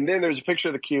 And then there's a picture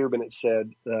of the cube, and it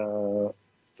said the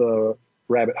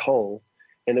rabbit hole,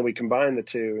 and then we combined the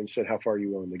two and said, how far are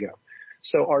you willing to go?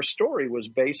 So our story was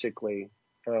basically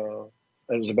it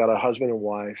was about a husband and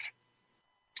wife,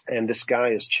 and this guy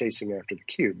is chasing after the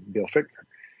cube, Bill Fichtner.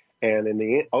 And in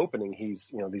the opening,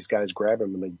 these guys grab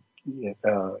him, and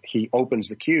he opens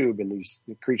the cube, and these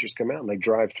creatures come out, and they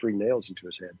drive 3 nails into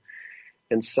his head.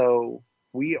 And so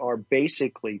we are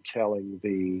basically telling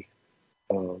the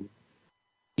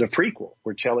prequel.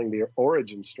 We're telling the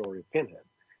origin story of Pinhead.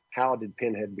 How did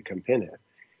Pinhead become Pinhead?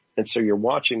 And so you're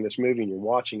watching this movie, and you're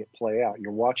watching it play out.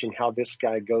 You're watching how this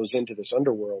guy goes into this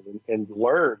underworld and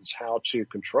learns how to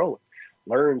control it.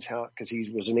 Learns how, because he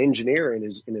was an engineer in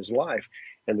his life,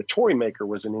 and the toy maker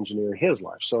was an engineer in his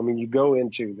life. So, I mean, you go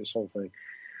into this whole thing.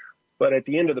 But at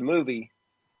the end of the movie,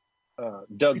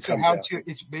 Doug comes out.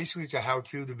 It's basically a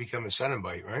how-to to become a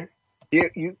Cenobite, right?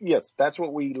 Yes, that's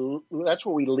what we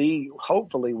lead.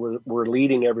 Hopefully, we're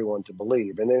leading everyone to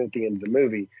believe. And then at the end of the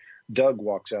movie, Doug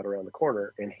walks out around the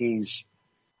corner, and he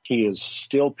is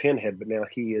still Pinhead, but now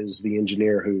he is the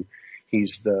engineer who.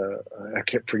 He's I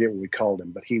can't forget what we called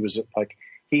him, but he was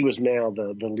now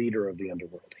the leader of the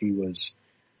underworld. He was,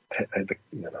 I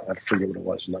forget what it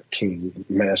was, not king,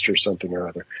 master, something or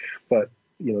other. But,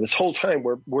 this whole time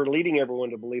we're leading everyone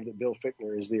to believe that Bill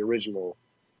Fichtner is the original,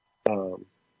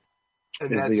 Pinhead.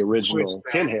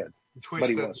 The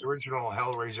twist that the original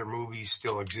Hellraiser movies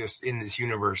still exist in this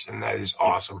universe, and that is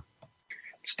awesome.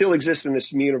 It still exists in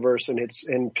this universe,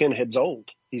 and Pinhead's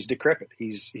old. He's decrepit.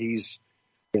 He's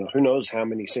who knows how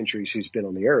many centuries he's been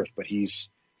on the earth, but he's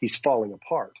falling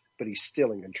apart, but he's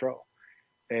still in control.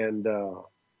 And, and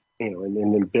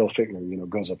then Bill Fichtner,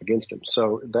 goes up against him.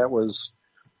 So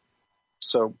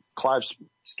Clive's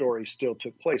story still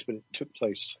took place, but it took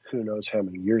place who knows how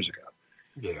many years ago.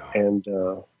 Yeah. And,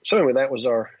 so anyway, that was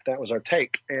our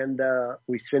take. And,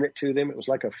 we sent it to them. It was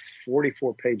like a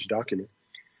 44-page document.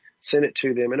 Sent it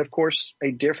to them. And of course,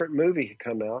 a different movie had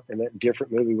come out, and that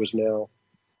different movie was now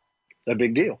a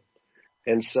big deal.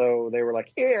 And so they were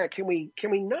like, yeah, can we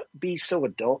not be so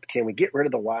adult? Can we get rid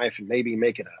of the wife and maybe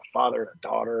make it a father and a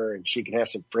daughter, and she can have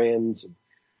some friends?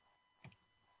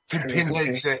 And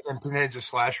Pinhead's a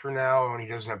slasher now, and he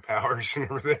doesn't have powers and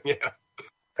everything. Yeah.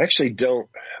 I actually don't.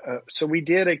 So we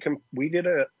did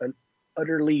an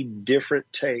utterly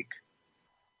different take.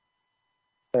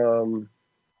 And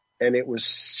it was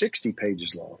 60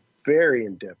 pages long, very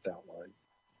in-depth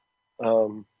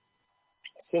outline.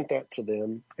 Sent that to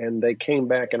them, and they came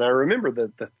back, and I remember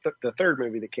the third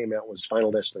movie that came out was Final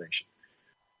Destination,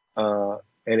 and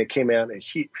it came out in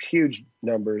huge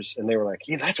numbers, and they were like,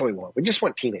 yeah, that's what we want. We just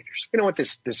want teenagers. We don't want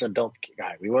this adult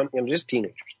guy. We want just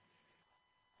teenagers.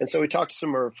 And so we talked to some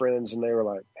of our friends, and they were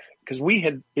like,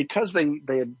 because they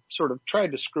had sort of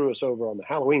tried to screw us over on the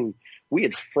Halloween, we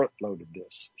had front loaded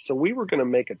this, so we were going to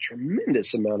make a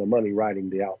tremendous amount of money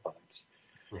writing the outlines.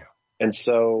 Yeah. And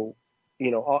so,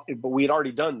 but we had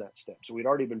already done that step. So we'd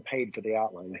already been paid for the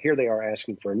outline. And here they are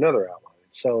asking for another outline.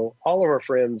 So all of our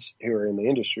friends who are in the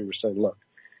industry were saying, look,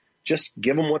 just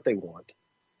give them what they want.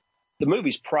 The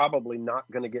movie's probably not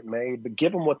going to get made, but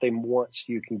give them what they want so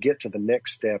you can get to the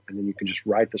next step, and then you can just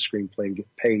write the screenplay and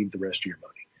get paid the rest of your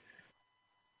money.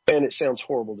 And it sounds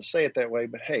horrible to say it that way,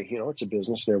 but hey, it's a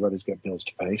business and everybody's got bills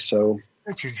to pay. So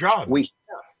that's your job.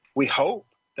 We hope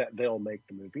that they'll make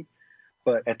the movie.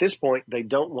 But at this point, they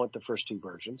don't want the first 2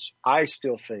 versions. I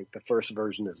still think the first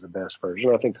version is the best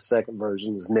version. I think the second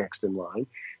version is next in line.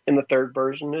 And the third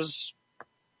version is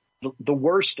the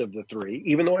worst of the three,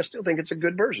 even though I still think it's a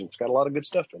good version. It's got a lot of good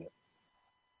stuff in it.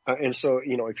 And so,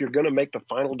 if you're going to make the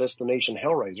Final Destination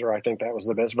Hellraiser, I think that was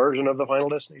the best version of the Final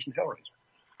Destination Hellraiser.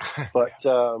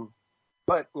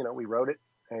 But, we wrote it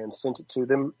and sent it to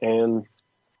them, and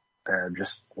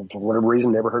just for whatever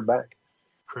reason, never heard back.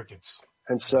 Crickets.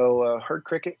 And so, heard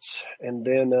crickets. And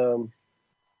then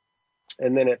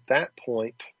at that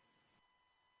point,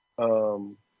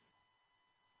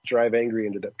 Drive Angry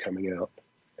ended up coming out.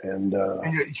 And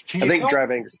I think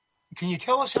Drive Angry. Can you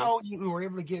tell us how you were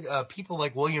able to get people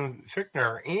like William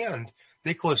Fichtner and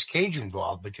Nicolas Cage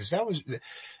involved? Because that was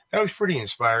pretty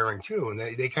inspiring too, and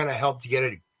they kind of helped get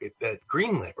it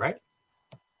greenlit, right?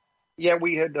 Yeah,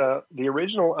 we had the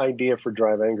original idea for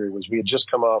Drive Angry was we had just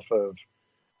come off of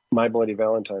My Bloody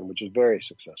Valentine, which was very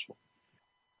successful,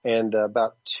 and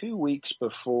about 2 weeks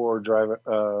before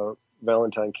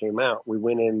Valentine came out, we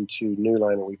went into New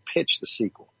Line and we pitched the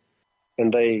sequel,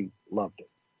 and they loved it.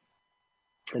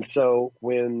 And so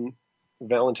when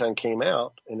Valentine came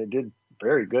out, and it did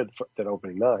very good for that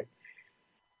opening night,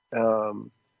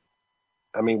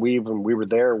 we were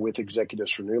there with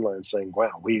executives from New Line saying,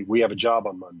 wow, we have a job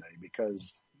on Monday,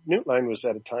 because New Line was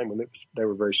at a time when they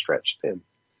were very stretched thin.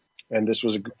 And this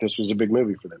was a big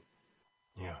movie for them.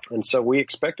 Yeah. And so we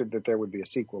expected that there would be a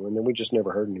sequel, and then we just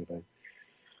never heard anything.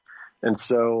 And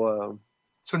so,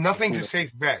 so Nothing's a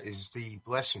Safe Bet is the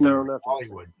blessing of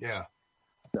Hollywood. Yeah.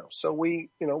 No. So we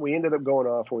ended up going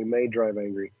off and we made Drive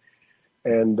Angry,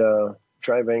 and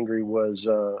Drive Angry was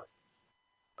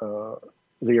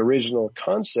the original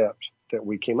concept that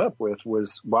we came up with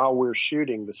was while we're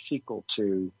shooting the sequel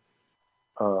to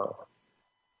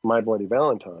My Bloody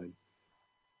Valentine,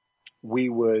 we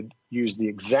would use the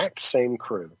exact same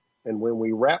crew, and when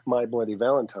we wrap My Bloody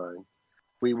Valentine,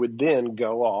 we would then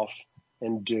go off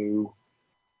and do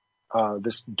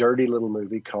this dirty little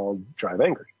movie called Drive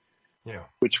Angry. Yeah.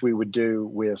 Which we would do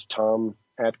with Tom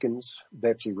Atkins,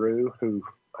 Betsy Rue, who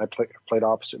I played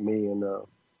opposite me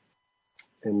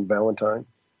in Valentine.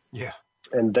 Yeah.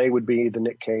 And they would be the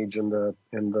Nick Cage and the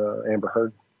Amber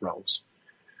Heard roles.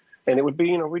 And it would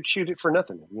be, we'd shoot it for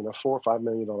nothing, $4 or $5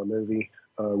 million movie,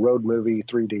 road movie,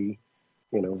 3D,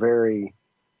 very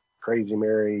Crazy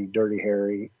Mary, Dirty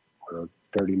Harry, or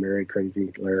Dirty Mary,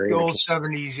 Crazy Larry. The old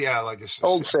 70s, yeah, like this.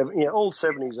 Old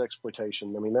 70s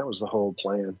exploitation. That was the whole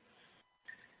plan.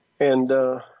 And,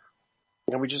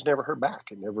 we just never heard back.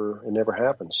 It never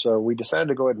happened. So we decided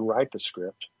to go ahead and write the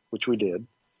script, which we did.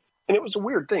 And it was a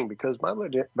weird thing because My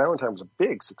Valentine was a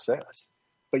big success,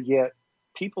 but yet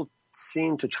people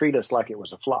seemed to treat us like it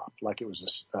was a flop, like it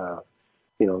was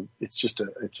it's just a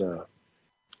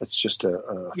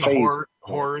phase.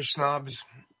 Horror snobs.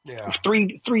 Yeah.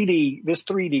 3D, this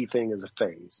 3D thing is a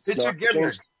phase. It's a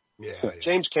gimmick. Yeah.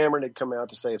 James Cameron had come out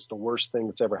to say it's the worst thing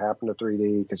that's ever happened to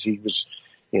 3D because he was,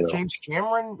 James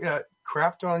Cameron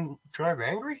crapped on Drive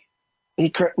Angry? He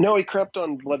crapped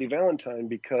on Bloody Valentine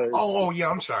because. Oh yeah,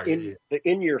 I'm sorry. The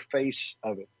in-your-face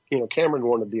of it. Cameron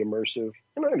wanted the immersive,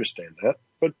 and I understand that,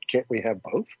 but can't we have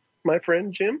both, my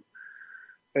friend Jim?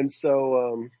 And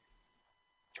so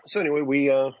anyway,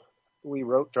 we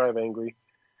wrote Drive Angry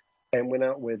and went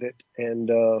out with it, and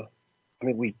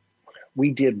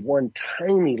we did one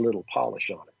tiny little polish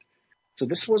on it. So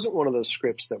this wasn't one of those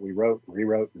scripts that we wrote and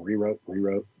rewrote and rewrote and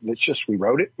rewrote. It's just we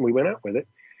wrote it and we went out with it.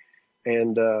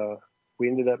 And we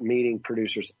ended up meeting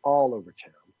producers all over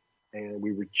town. And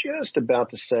we were just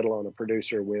about to settle on a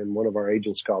producer when one of our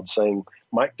agents called saying,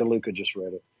 Mike DeLuca just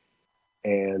read it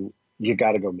and you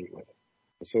got to go meet with him.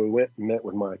 And so we went and met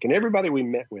with Mike. And everybody we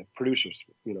met with, producers,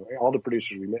 all the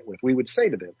producers we met with, we would say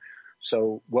to them,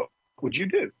 so what would you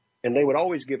do? And they would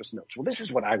always give us notes. Well, this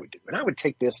is what I would do. And I would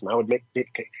take this and I would make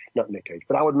not Nick Cage,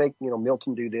 but I would make,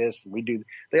 Milton do this. And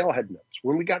they all had notes.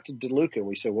 When we got to DeLuca and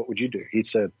we said, what would you do? He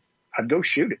said, I'd go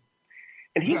shoot it.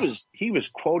 And he was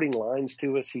quoting lines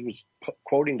to us. He was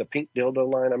quoting the pink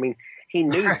dildo line. He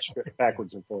knew the script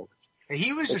backwards and forwards.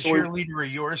 He was a cheerleader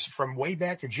of yours from way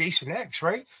back to Jason X,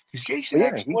 right? Because Jason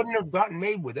X wouldn't have gotten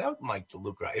made without Mike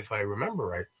DeLuca, if I remember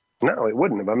right. No, it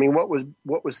wouldn't have.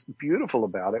 What was beautiful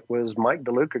about it was Mike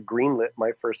DeLuca greenlit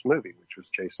my first movie, which was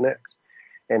Jason X.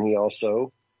 And he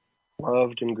also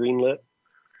loved and greenlit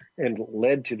and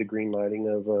led to the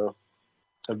greenlighting of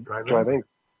Drive Angry.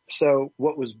 So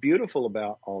what was beautiful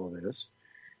about all of this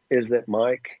is that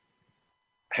Mike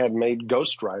had made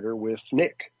Ghost Rider with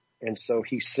Nick. And so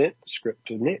he sent the script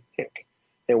to Nick.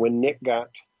 And when Nick got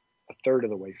a third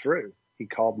of the way through, he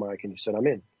called Mike and he said, I'm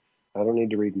in. I don't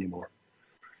need to read anymore.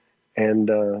 And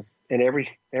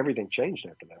everything changed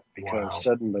after that because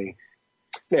suddenly,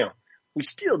 now we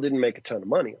still didn't make a ton of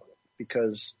money on it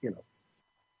because, the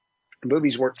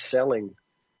movies weren't selling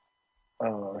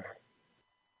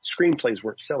screenplays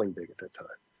weren't selling big at that time.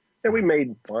 And we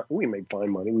made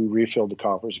fine money. We refilled the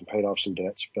coffers and paid off some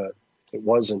debts, but it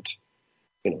wasn't,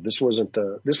 this wasn't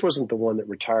the one that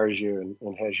retires you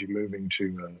and has you moving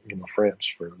to,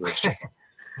 France for the rest of the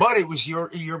But it was your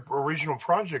original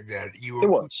project that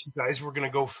you guys were going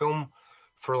to go film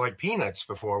for like peanuts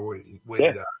before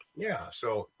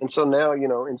so. And so now,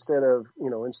 instead of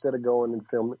going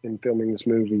and filming this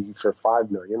movie for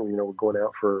 $5 million, we're going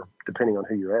out for, depending on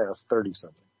who you ask, 30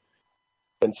 something.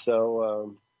 And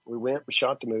so, we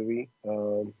shot the movie,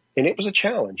 and it was a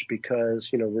challenge because,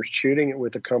 we're shooting it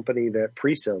with a company that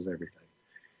pre-sells everything,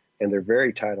 and they're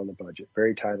very tight on the budget,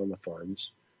 very tight on the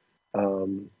funds.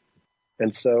 And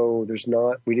so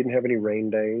we didn't have any rain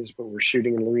days, but we're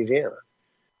shooting in Louisiana.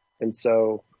 And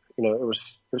so, it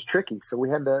was tricky. So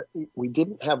we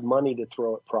didn't have money to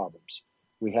throw at problems.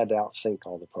 We had to outthink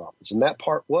all the problems. And that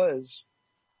part was,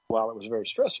 while it was very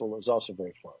stressful, it was also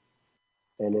very fun.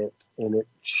 And it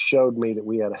showed me that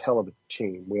we had a hell of a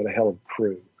team. We had a hell of a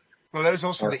crew. Well, there's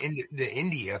also the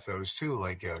indie ethos too,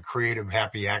 like creative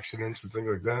happy accidents and things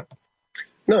like that.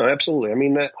 No, absolutely. I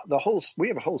mean, we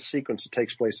have a whole sequence that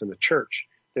takes place in the church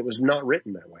that was not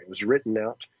written that way. It was written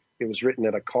at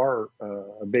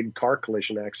a big car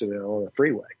collision accident on a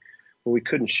freeway. Well, we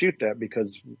couldn't shoot that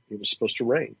because it was supposed to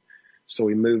rain. So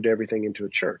we moved everything into a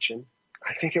church, and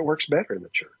I think it works better in the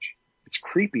church. It's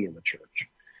creepy in the church.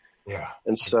 Yeah.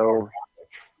 And so,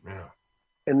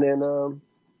 and then,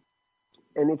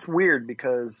 and it's weird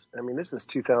because, this is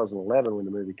 2011 when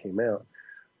the movie came out.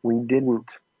 Well,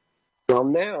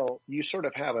 now you sort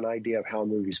of have an idea of how a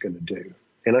movie's going to do.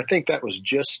 And I think that was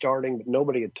just starting, but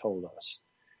nobody had told us.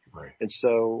 Right. And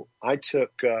so I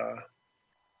took,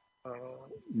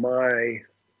 my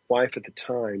wife at the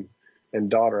time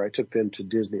and daughter, I took them to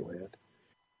Disneyland.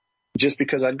 Just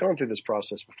because I'd gone through this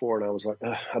process before, and I was like,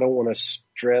 I don't want to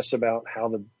stress about how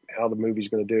the movie's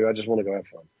going to do. I just want to go have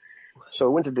fun. So I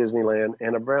went to Disneyland,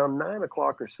 and around 9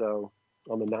 o'clock or so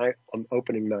on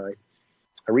opening night,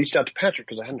 I reached out to Patrick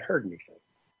because I hadn't heard anything,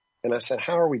 and I said,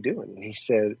 "How are we doing?" And he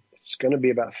said, "It's going to be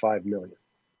about $5 million."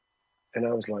 And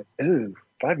I was like, "Ooh,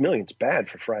 $5 million's bad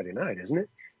for Friday night, isn't it?"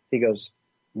 He goes,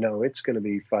 "No, it's going to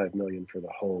be $5 million for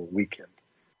the whole weekend."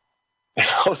 And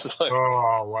I was like,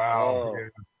 "Oh wow."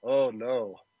 Oh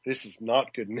no, this is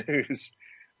not good news.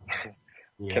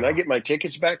 Can I get my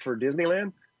tickets back for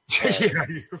Disneyland? You're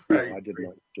right. No, I did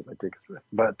not get my tickets back.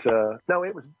 But no,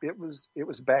 it was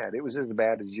bad. It was as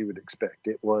bad as you would expect.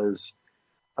 It was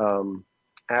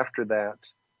after that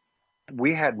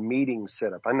we had meetings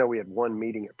set up. I know we had one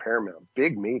meeting at Paramount,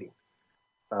 big meeting.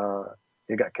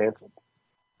 It got canceled.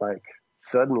 Like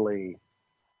suddenly,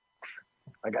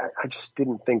 I just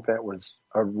didn't think that was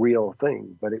a real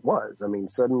thing, but it was.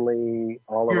 Suddenly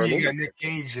all of our you got Nick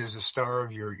Cage as the star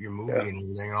of your movie and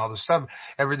everything, and all the stuff.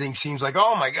 Everything seems like,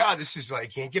 oh my God, this is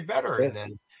like can't get better, and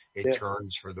then it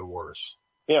turns for the worse.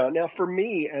 Yeah. Now, for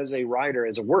me as a writer,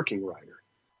 as a working writer,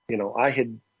 I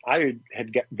had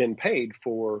been paid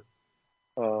for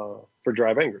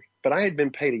Drive Angry, but I had been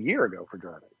paid a year ago for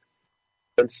Drive Angry,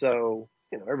 and so.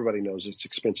 Everybody knows it's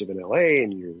expensive in LA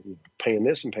and you're paying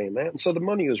this and paying that. And so the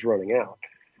money was running out.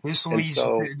 This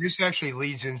actually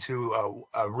leads into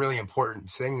a really important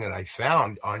thing that I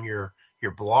found on your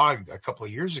blog a couple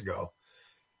of years ago.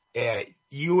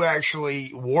 You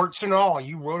actually, warts and all,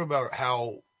 you wrote about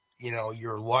how,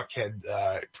 your luck had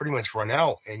pretty much run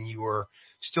out and you were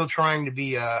still trying to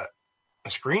be a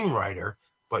screenwriter,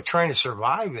 but trying to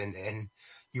survive and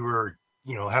you were,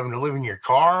 having to live in your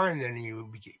car, and then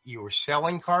you were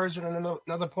selling cars at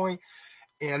another point.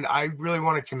 And I really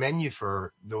want to commend you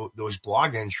for those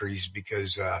blog entries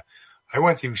because I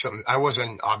went through something. I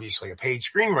wasn't obviously a paid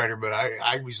screenwriter, but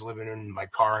I was living in my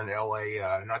car in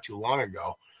LA not too long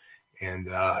ago. And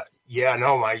does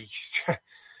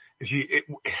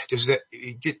that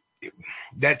get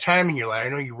that time in your life? I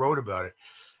know you wrote about it.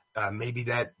 Maybe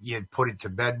that you had put it to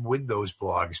bed with those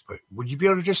blogs, but would you be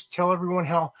able to just tell everyone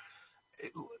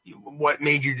what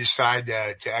made you decide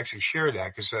to actually share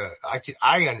that? Because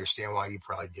I understand why you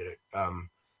probably did it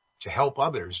to help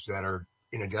others that are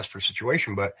in a desperate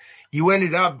situation. But you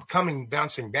ended up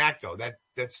bouncing back, though.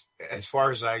 That's as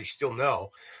far as I still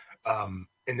know, and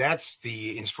that's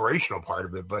the inspirational part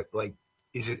of it. But like,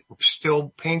 is it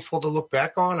still painful to look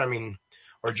back on?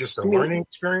 Or just a learning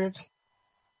experience?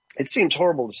 It seems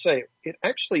horrible to say. It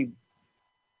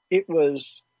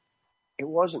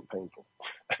wasn't painful.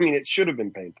 It should have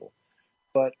been painful,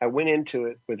 but I went into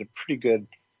it with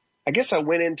I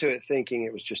went into it thinking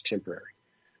it was just temporary.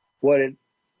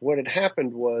 What had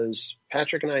happened was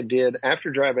Patrick and I after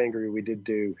Drive Angry, we did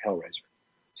do Hellraiser.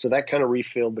 So that kind of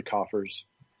refilled the coffers.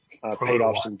 Put paid it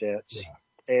off away. some debts.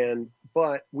 Yeah.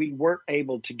 But we weren't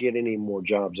able to get any more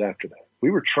jobs after that.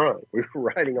 We were trying. We were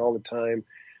writing all the time.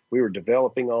 We were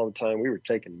developing all the time. We were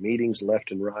taking meetings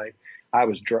left and right.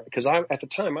 Because at the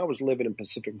time I was living in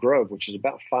Pacific Grove, which is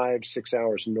about 5-6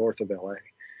 hours north of LA.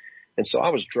 And so I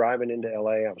was driving into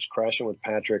LA. I was crashing with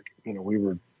Patrick. We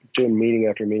were doing meeting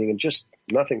after meeting and just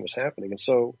nothing was happening. And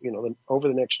so, then over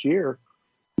the next year,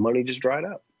 money just dried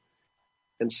up.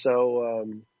 And so,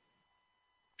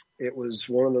 it was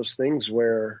one of those things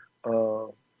where,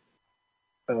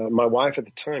 my wife at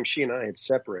the time, she and I had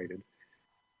separated.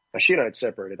 She and I had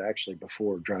separated actually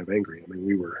before Drive Angry. I mean,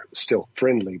 we were still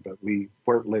friendly, but we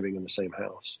weren't living in the same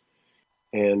house.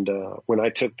 And when I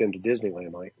took them to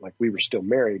Disneyland, like we were still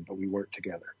married, but we weren't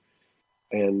together.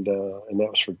 And that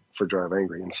was for Drive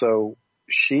Angry. And so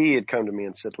she had come to me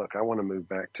and said, look, I want to move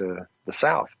back to the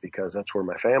South because that's where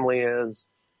my family is.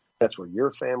 That's where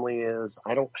your family is.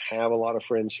 I don't have a lot of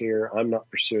friends here. I'm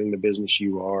not pursuing the business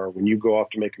you are. When you go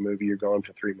off to make a movie, you're gone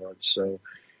for 3 months. So,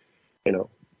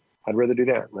 I'd rather do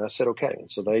that. And I said, okay.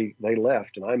 And so they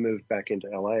left and I moved back into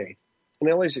LA, and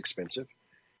LA's expensive.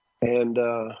 And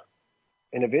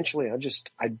eventually I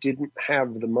didn't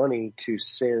have the money to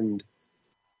send,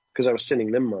 because I was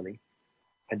sending them money.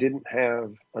 I didn't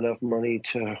have enough money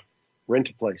to rent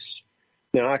a place.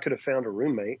 Now I could have found a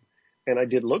roommate, and I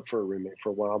did look for a roommate for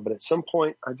a while, but at some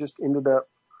point I just ended up,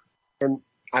 and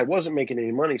I wasn't making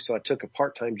any money. So I took a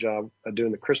part-time job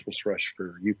doing the Christmas rush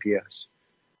for UPS.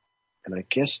 And I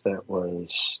guess that was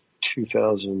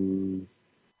 2000,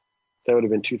 that would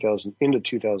have been 2000 into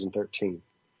 2013.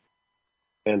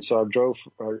 And so I drove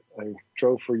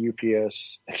for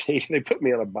UPS. They put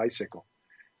me on a bicycle.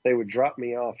 They would drop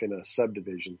me off in a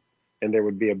subdivision, and there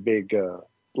would be a big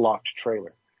locked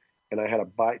trailer. And I had a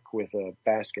bike with a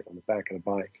basket on the back of the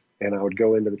bike. And I would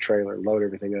go into the trailer, load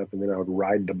everything up, and then I would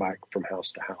ride the bike from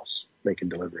house to house, making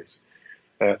deliveries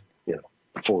at,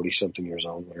 40-something years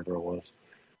old, whatever it was,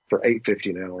 for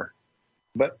 $8.50 an hour.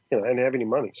 But, I didn't have any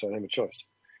money, so I didn't have a choice.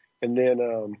 And then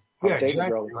I was dating a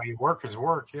girl. Work is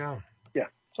work, yeah. Yeah.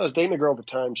 So I was dating a girl at the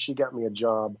time. She got me a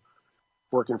job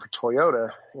working for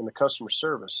Toyota in the customer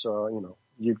service. So,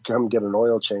 you'd come get an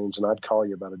oil change, and I'd call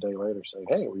you about a day later saying,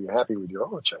 hey, were you happy with your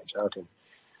oil change? How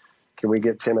can we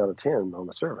get 10 out of 10 on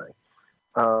the survey?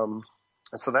 And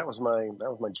so that was my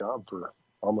job for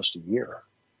almost a year.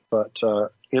 But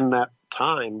in that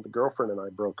time, the girlfriend and I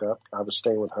broke up. I was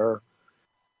staying with her.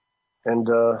 And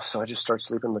so I just started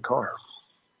sleeping in the car.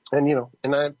 And, you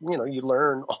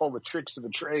learn all the tricks of the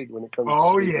trade when it comes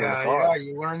to sleeping in the car. Yeah.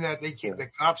 You learn that the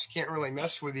cops can't really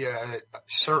mess with you at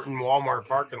certain Walmart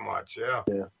parking lots. Yeah.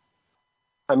 Yeah.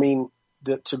 I mean,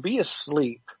 to be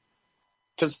asleep,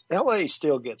 because LA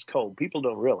still gets cold. People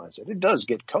don't realize it. It does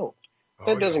get cold.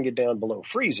 It doesn't get down below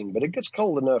freezing, but it gets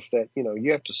cold enough that,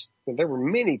 you have to, there were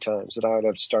many times that I would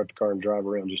have to start the car and drive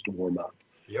around just to warm up.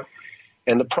 Yep.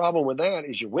 And the problem with that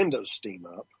is your windows steam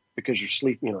up because you're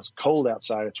sleeping, it's cold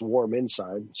outside, it's warm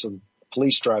inside. So the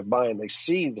police drive by and they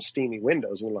see the steamy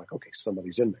windows and they're like, okay,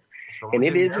 somebody's in there. And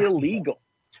it is illegal.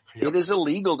 Yep. It is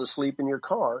illegal to sleep in your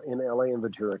car in LA and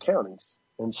Ventura counties.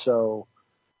 And so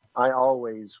I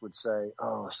always would say,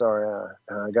 oh, sorry,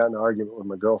 I got in an argument with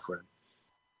my girlfriend.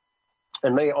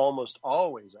 And they almost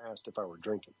always asked if I were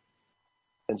drinking.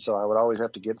 And so I would always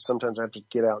sometimes I have to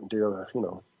get out and do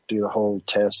the whole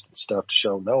test and stuff to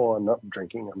show, no, I'm not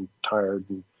drinking. I'm tired.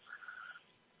 And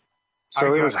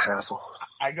so it was a hassle.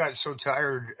 I got so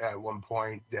tired at one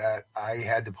point that I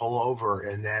had to pull over,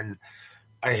 and then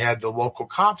I had the local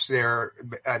cops there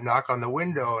knock on the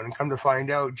window, and come to find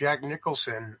out Jack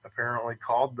Nicholson apparently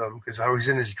called them because I was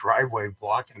in his driveway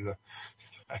blocking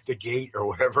the gate or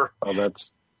whatever. Oh,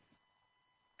 that's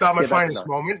not my finest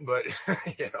moment, but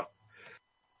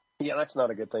Yeah, that's not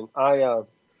a good thing.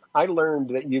 I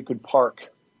learned that you could park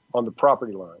on the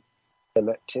property line, and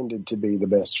that tended to be the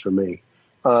best for me.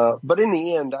 But in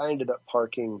the end, I ended up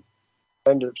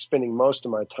spending most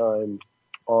of my time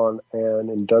on an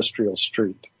industrial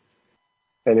street.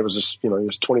 And it was just, it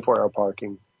was 24-hour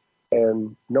parking,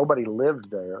 and nobody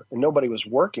lived there, and nobody was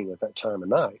working at that time of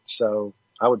night. So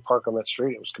I would park on that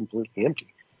street. It was completely empty.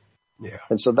 Yeah.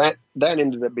 And so that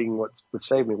ended up being what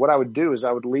saved me. What I would do is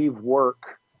I would leave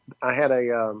work. I had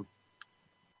a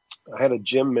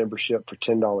gym membership for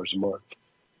 $10 a month.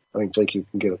 I don't think you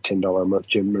can get a $10 a month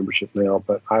gym membership now,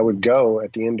 but I would go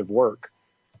at the end of work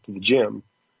to the gym,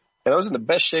 and I was in the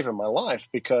best shape of my life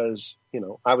because,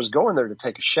 I was going there to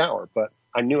take a shower, but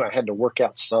I knew I had to work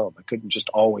out some. I couldn't just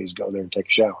always go there and take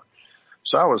a shower.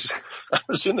 So I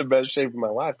was in the best shape of my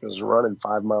life because I was running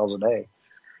 5 miles a day.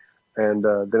 And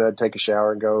then I'd take a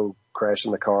shower and go crash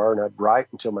in the car, and I'd write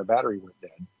until my battery went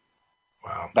dead.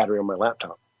 Wow. battery on my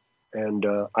laptop. And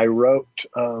I wrote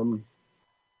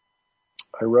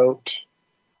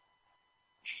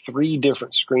 3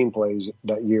 different screenplays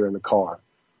that year in the car.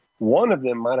 One of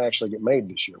them might actually get made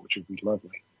this year, which would be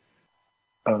lovely.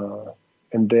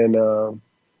 And then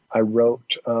I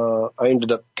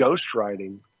ended up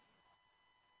ghostwriting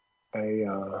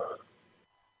a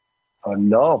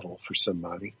novel for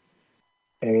somebody.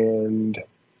 And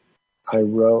I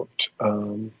wrote.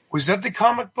 Was that the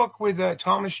comic book with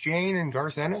Thomas Jane and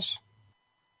Garth Ennis?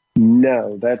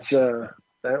 No, that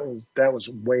was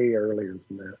way earlier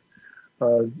than that.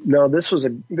 No, this was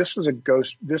a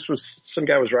ghost. This was some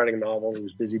guy was writing a novel. He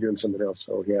was busy doing something else,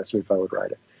 so he asked me if I would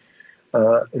write it.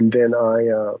 And then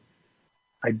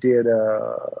I did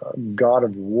God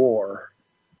of War.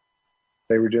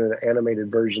 They were doing an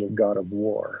animated version of God of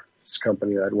War. This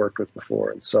company that I'd worked with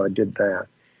before, and so I did that.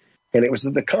 And it was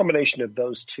the combination of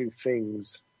those 2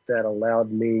 things that allowed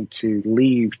me to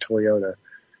leave Toyota.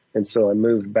 And so I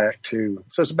moved back so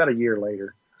it's about a year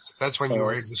later. So that's when you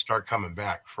were able to start coming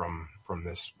back from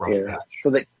this rough patch. So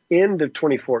the end of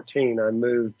 2014, I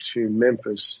moved to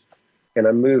Memphis, and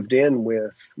I moved in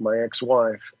with my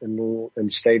ex-wife and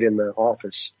stayed in the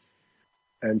office.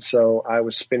 And so I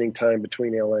was spending time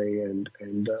between LA and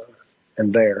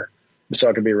there, so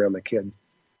I could be around my kid.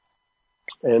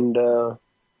 And,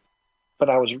 but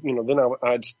I was, then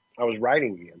I was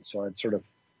writing again, so I'd sort of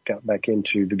got back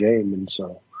into the game, and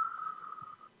so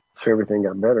everything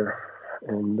got better.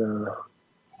 And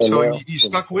so you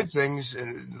stuck with things,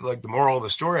 and like the moral of the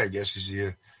story, I guess, is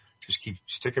you just keep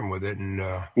sticking with it. And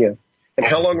yeah. And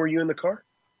how long were you in the car?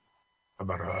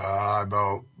 About a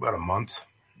month.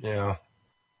 Yeah.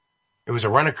 It was a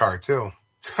rent-a-car too,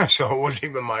 so it wasn't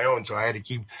even my own. So I had to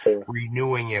keep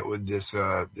renewing it with this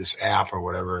app or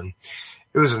whatever, and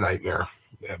it was a nightmare.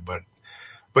 Yeah, but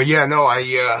yeah, no, I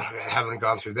haven't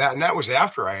gone through that, and that was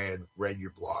after I had read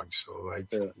your blog. So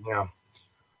yeah.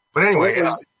 But anyway,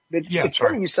 it's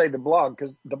funny you say the blog,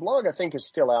 because the blog I think is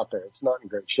still out there. It's not in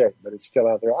great shape, but it's still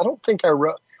out there. I don't think I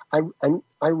wrote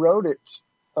it.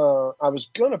 I was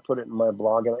gonna put it in my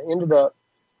blog, and I ended up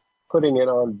putting it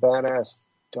on Badass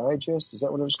Digest. Is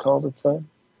that what it was called at the time?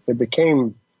 It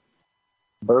became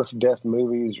Birth, Death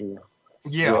Movies, or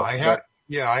I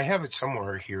have it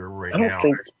somewhere here now.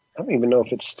 I don't even know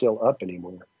if it's still up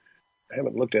anymore. I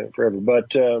haven't looked at it forever, but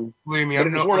believe me,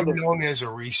 I'm known as a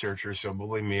researcher, so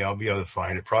believe me, I'll be able to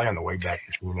find it probably on the way back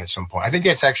between at some point. I think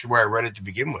that's actually where I read it to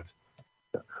begin with.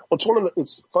 Well,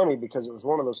 it's funny because it was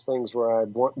one of those things where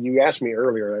you asked me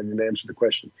earlier, I didn't answer the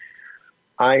question.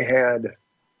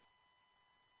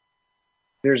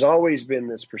 There's always been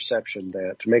this perception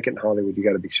that to make it in Hollywood, you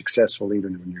got to be successful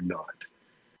even when you're not.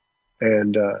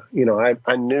 And,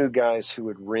 I knew guys who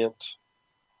would rent,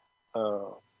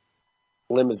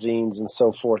 limousines and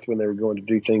so forth when they were going to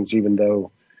do things, even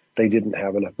though they didn't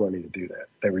have enough money to do that.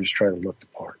 They were just trying to look the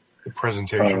part. The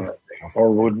presentation.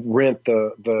 Or would rent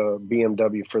the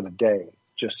BMW for the day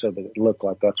just so that it looked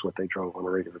like that's what they drove on a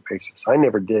regular basis. I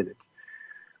never did it.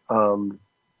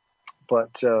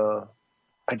 But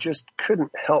I just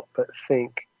couldn't help but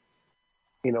think,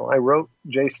 I wrote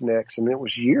Jason X, and it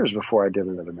was years before I did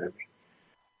another movie.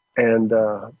 And,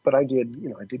 but I did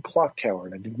Clock Tower,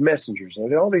 and I did Messengers, and I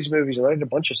did all these movies, and I did a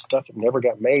bunch of stuff that never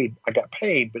got made. I got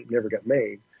paid, but it never got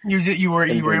made. You were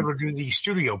able to do the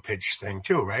studio pitch thing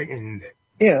too, right? And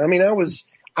yeah, I mean, I was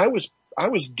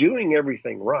doing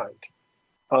everything right.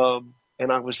 And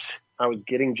I was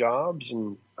getting jobs,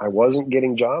 and I wasn't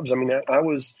getting jobs. I mean, I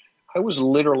was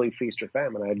literally feast or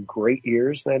famine. I had great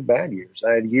years and I had bad years.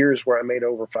 I had years where I made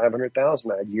over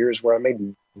 500,000. I had years where I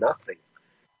made nothing.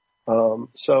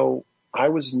 So I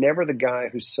was never the guy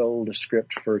who sold a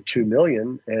script for $2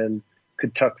 million and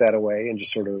could tuck that away and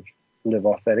just sort of live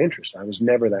off that interest. I was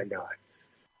never that guy.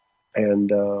 And,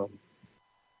 to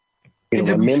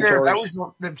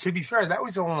be fair, that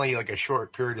was only like a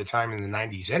short period of time in the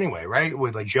 90s anyway, right?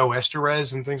 With like Joe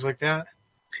Estes and things like that.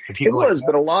 It was,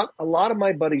 but a lot of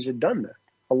my buddies had done that.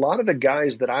 A lot of the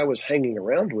guys that I was hanging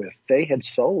around with, they had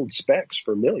sold specs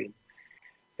for $1 million.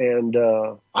 And,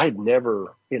 I'd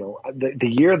never,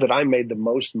 the year that I made the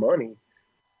most money,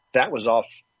 that was off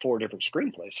 4 different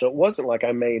screenplays. So it wasn't like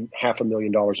I made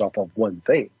 $500,000 off of one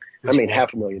thing. I made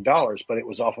 $500,000, but it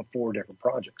was off of 4 different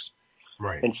projects.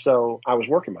 Right. And so I was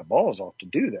working my balls off to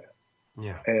do that.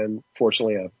 Yeah. And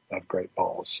fortunately I have great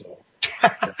balls, so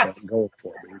that's going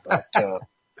for me.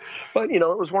 But it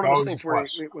was one of those things where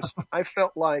I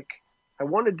felt like I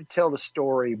wanted to tell the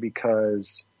story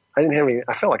because I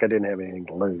felt like I didn't have anything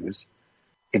to lose.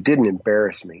 It didn't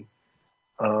embarrass me.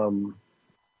 No,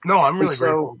 I'm really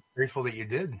grateful that you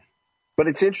did. But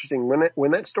it's interesting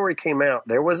when that story came out,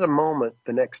 there was a moment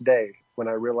the next day when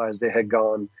I realized it hadn't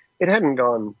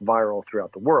gone viral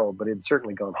throughout the world, but it had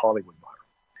certainly gone Hollywood viral.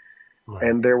 Right.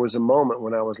 And there was a moment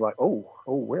when I was like, oh,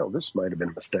 well, this might have been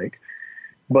a mistake.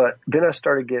 But then I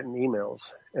started getting emails,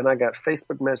 and I got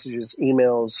Facebook messages,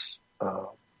 emails,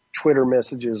 Twitter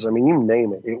messages. I mean, you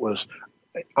name it.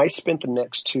 I spent the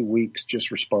next 2 weeks just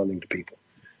responding to people.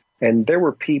 And there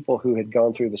were people who had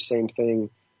gone through the same thing,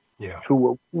 who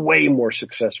were way more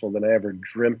successful than I ever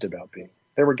dreamt about being.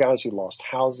 There were guys who lost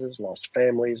houses, lost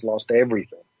families, lost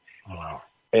everything. Wow.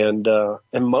 And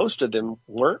most of them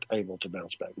weren't able to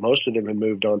bounce back. Most of them had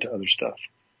moved on to other stuff.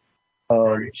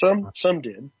 Right. Some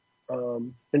did.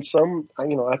 And some,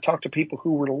 I talked to people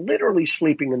who were literally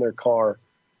sleeping in their car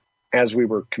as we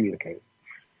were communicating.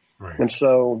 Right. And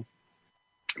so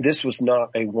this was not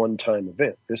a one-time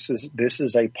event. This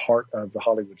is a part of the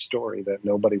Hollywood story that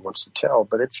nobody wants to tell,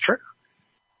 but it's true.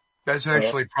 That's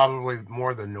actually probably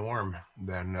more the norm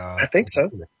than, I think so.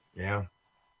 Yeah.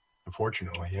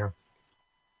 Unfortunately. Yeah.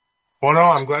 Well, no,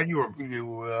 I'm glad you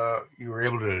were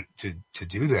able to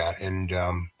do that. And,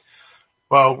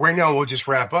 well, right now we'll just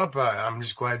wrap up. I'm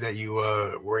just glad that you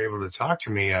were able to talk to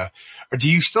me. Do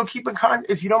you still keep in contact?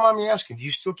 If you don't mind me asking, do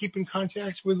you still keep in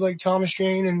contact with like Thomas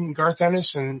Jane and Garth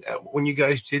Ennis, and when you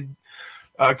guys did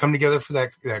come together for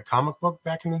that comic book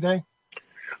back in the day?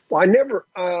 Well,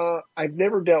 I've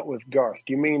never dealt with Garth.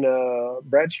 Do you mean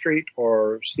Bradstreet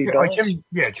or Steve Niles?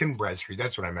 Tim Bradstreet.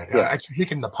 That's what I meant. Yeah. I keep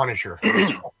thinking the Punisher.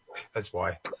 That's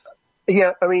why.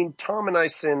 Yeah, I mean, Tom and I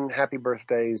send happy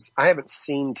birthdays. I haven't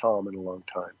seen Tom in a long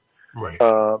time. Right.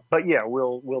 But yeah,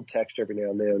 we'll text every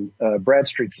now and then.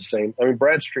 Bradstreet's the same. I mean,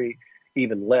 Bradstreet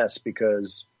even less,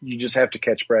 because you just have to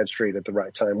catch Bradstreet at the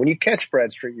right time. When you catch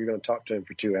Bradstreet, you're going to talk to him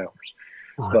for 2 hours,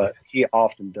 Right. but he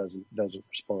often doesn't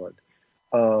respond.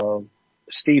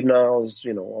 Steve Niles,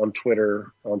 on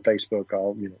Twitter, on Facebook,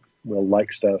 we'll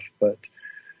like stuff, but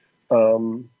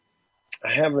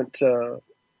I haven't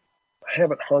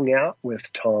hung out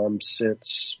with Tom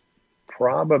since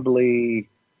probably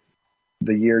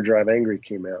the year Drive Angry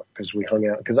came out, because we hung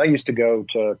out, because I used to go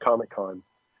to Comic-Con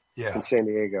in San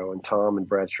Diego, and Tom and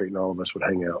Bradstreet and all of us would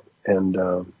hang out. And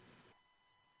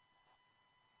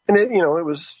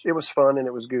it was fun, and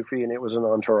it was goofy, and it was an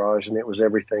entourage, and it was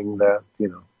everything that,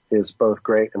 is both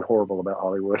great and horrible about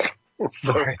Hollywood.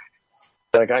 So, Right.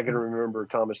 like, I can remember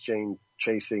Thomas Jane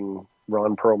chasing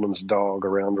Ron Perlman's dog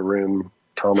around the room.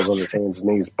 Tom was on his hands and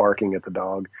knees barking at the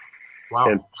dog. Wow.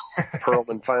 And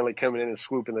Perlman finally coming in and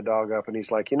swooping the dog up, and he's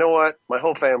like, you know what? My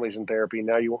whole family's in therapy.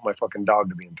 Now you want my fucking dog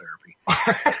to be in therapy.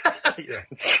 Yeah.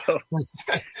 So,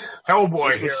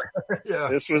 Hellboy here. Yeah.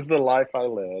 This was the life I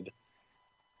led.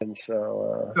 And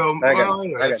so,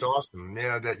 that's awesome.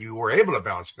 Yeah, that you were able to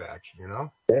bounce back,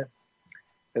 Yeah.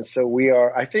 And so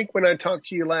I think when I talked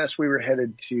to you last, we were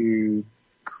headed to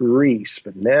Greece,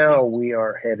 but now we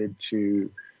are headed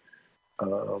to,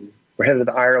 we're headed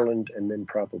to Ireland and then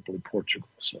probably Portugal.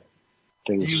 So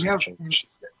things have changed.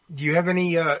 Do you have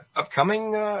any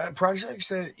upcoming projects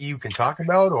that you can talk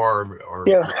about, or?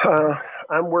 Yeah,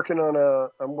 I'm working on a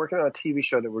TV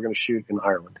show that we're going to shoot in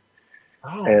Ireland.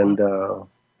 Oh, and wow.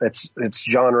 It's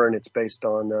genre, and it's based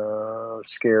on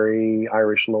scary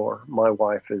Irish lore. My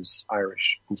wife is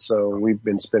Irish, and so we've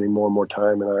been spending more and more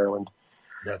time in Ireland.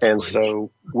 That's great. So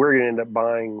we're going to end up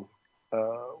buying.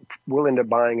 We'll end up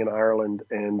buying in Ireland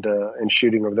and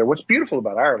shooting over there. What's beautiful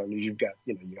about Ireland is you've got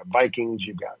Vikings,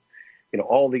 you've got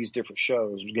all these different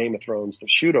shows, Game of Thrones, that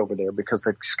shoot over there, because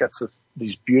they've just got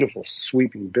these beautiful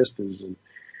sweeping vistas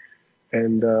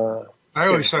and I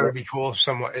always thought it'd be cool if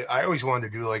I always wanted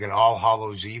to do like an All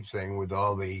Hallows Eve thing with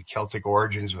all the Celtic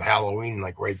origins of Halloween,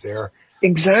 like right there.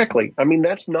 Exactly. I mean,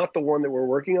 that's not the one that we're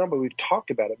working on, but we've talked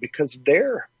about it, because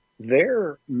their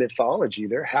mythology,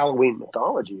 their Halloween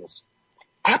mythology, is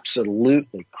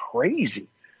absolutely crazy.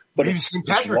 But even it's St.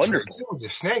 Patrick's wonderful. Day with the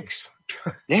snakes.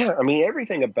 Yeah, I mean,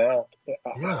 everything about.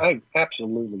 I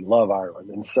absolutely love Ireland,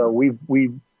 and so we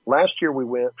last year we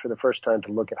went for the first time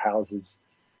to look at houses,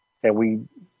 and we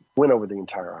went over the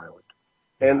entire island.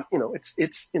 And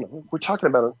it's we're talking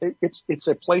about it's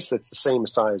a place that's the same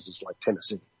size as like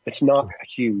Tennessee. It's not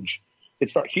huge.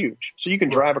 It's not huge, so you can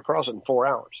drive across it in 4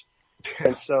 hours.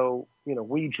 And so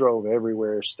we drove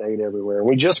everywhere, stayed everywhere, and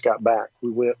we just got back.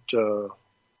 We went.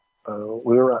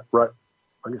 We were right,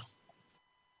 I guess,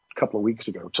 a couple of weeks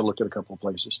ago to look at a couple of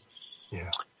places.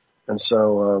 Yeah. And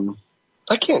so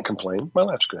I can't complain. My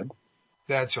life's good.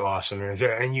 That's awesome.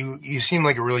 And you seem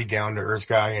like a really down to earth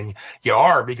guy, and you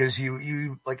are, because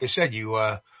you like I said, you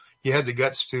had the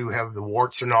guts to have the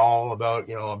warts and all about,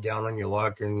 I'm down on your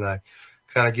luck, and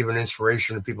kind of give an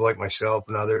inspiration to people like myself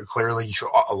and clearly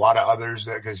a lot of others,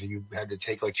 because you had to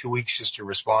take like 2 weeks just to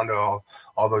respond to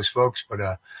all those folks.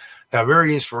 But,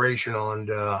 very inspirational. And,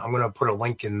 I'm going to put a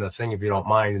link in the thing, if you don't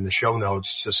mind, in the show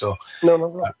notes, just so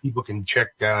No. people can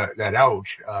check that out,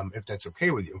 if that's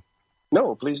okay with you.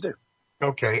 No, please do.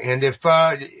 Okay. And if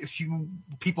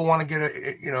people want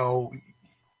to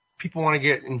people want to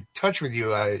get in touch with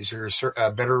you, is there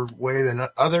a better way than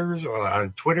others, or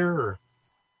on Twitter? Or?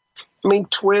 I mean,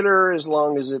 Twitter, as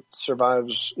long as it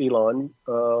survives Elon,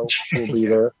 will be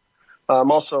there.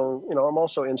 I'm also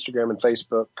Instagram and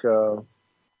Facebook.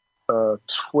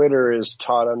 Twitter is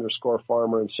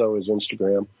Todd_Farmer, and so is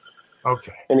Instagram.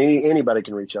 Okay. And anybody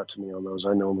can reach out to me on those.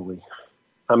 I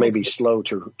may be slow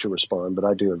to respond, but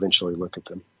I do eventually look at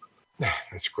them.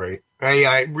 That's great.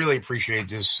 I really appreciate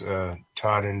this,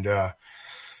 Todd. And,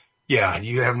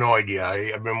 you have no idea.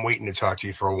 I've been waiting to talk to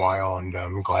you for a while, and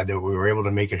I'm glad that we were able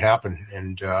to make it happen.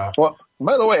 And, well,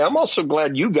 by the way, I'm also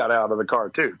glad you got out of the car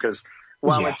too, because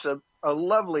while it's a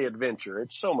lovely adventure,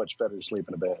 it's so much better to sleep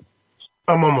in a bed.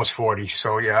 I'm almost 40,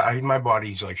 so my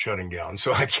body's like shutting down,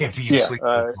 so I can't be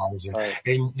sleeping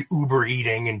and Uber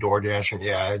eating and door dashing.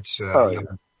 Yeah, it's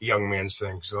young man's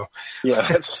thing. So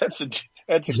that's a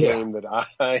game that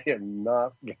I am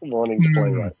not wanting to play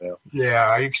right now. Yeah,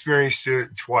 I experienced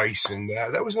it twice, and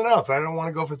that was enough. I don't want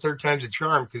to go for third time's a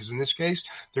charm, because in this case,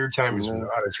 third time is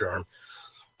not a charm.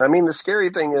 I mean, the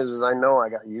scary thing is I know I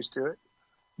got used to it.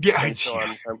 Yeah,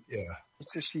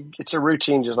 it's a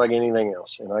routine just like anything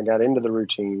else. And I got into the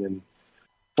routine, and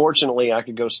fortunately I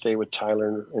could go stay with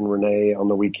Tyler and Renee on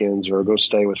the weekends, or go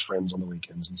stay with friends on the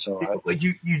weekends. And so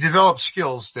you develop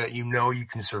skills that you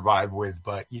can survive with,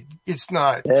 but it's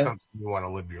not something you want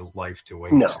to live your life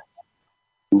doing. No.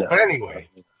 But anyway,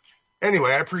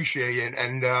 I appreciate it.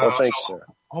 And, thanks, sir.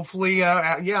 Hopefully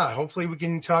we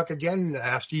can talk again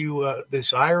after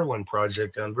this Ireland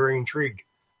project. I'm very intrigued.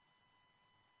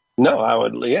 No, I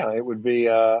would. Yeah, it would be.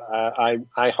 I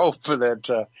hope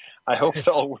that. I hope it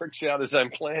all works out as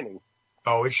I'm planning.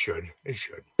 Oh, it should. It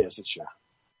should. Yes, it should.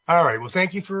 All right. Well,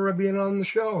 thank you for being on the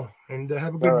show, and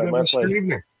have a good rest of your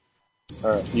evening.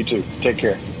 All right. You too. Take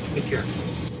care. Take care.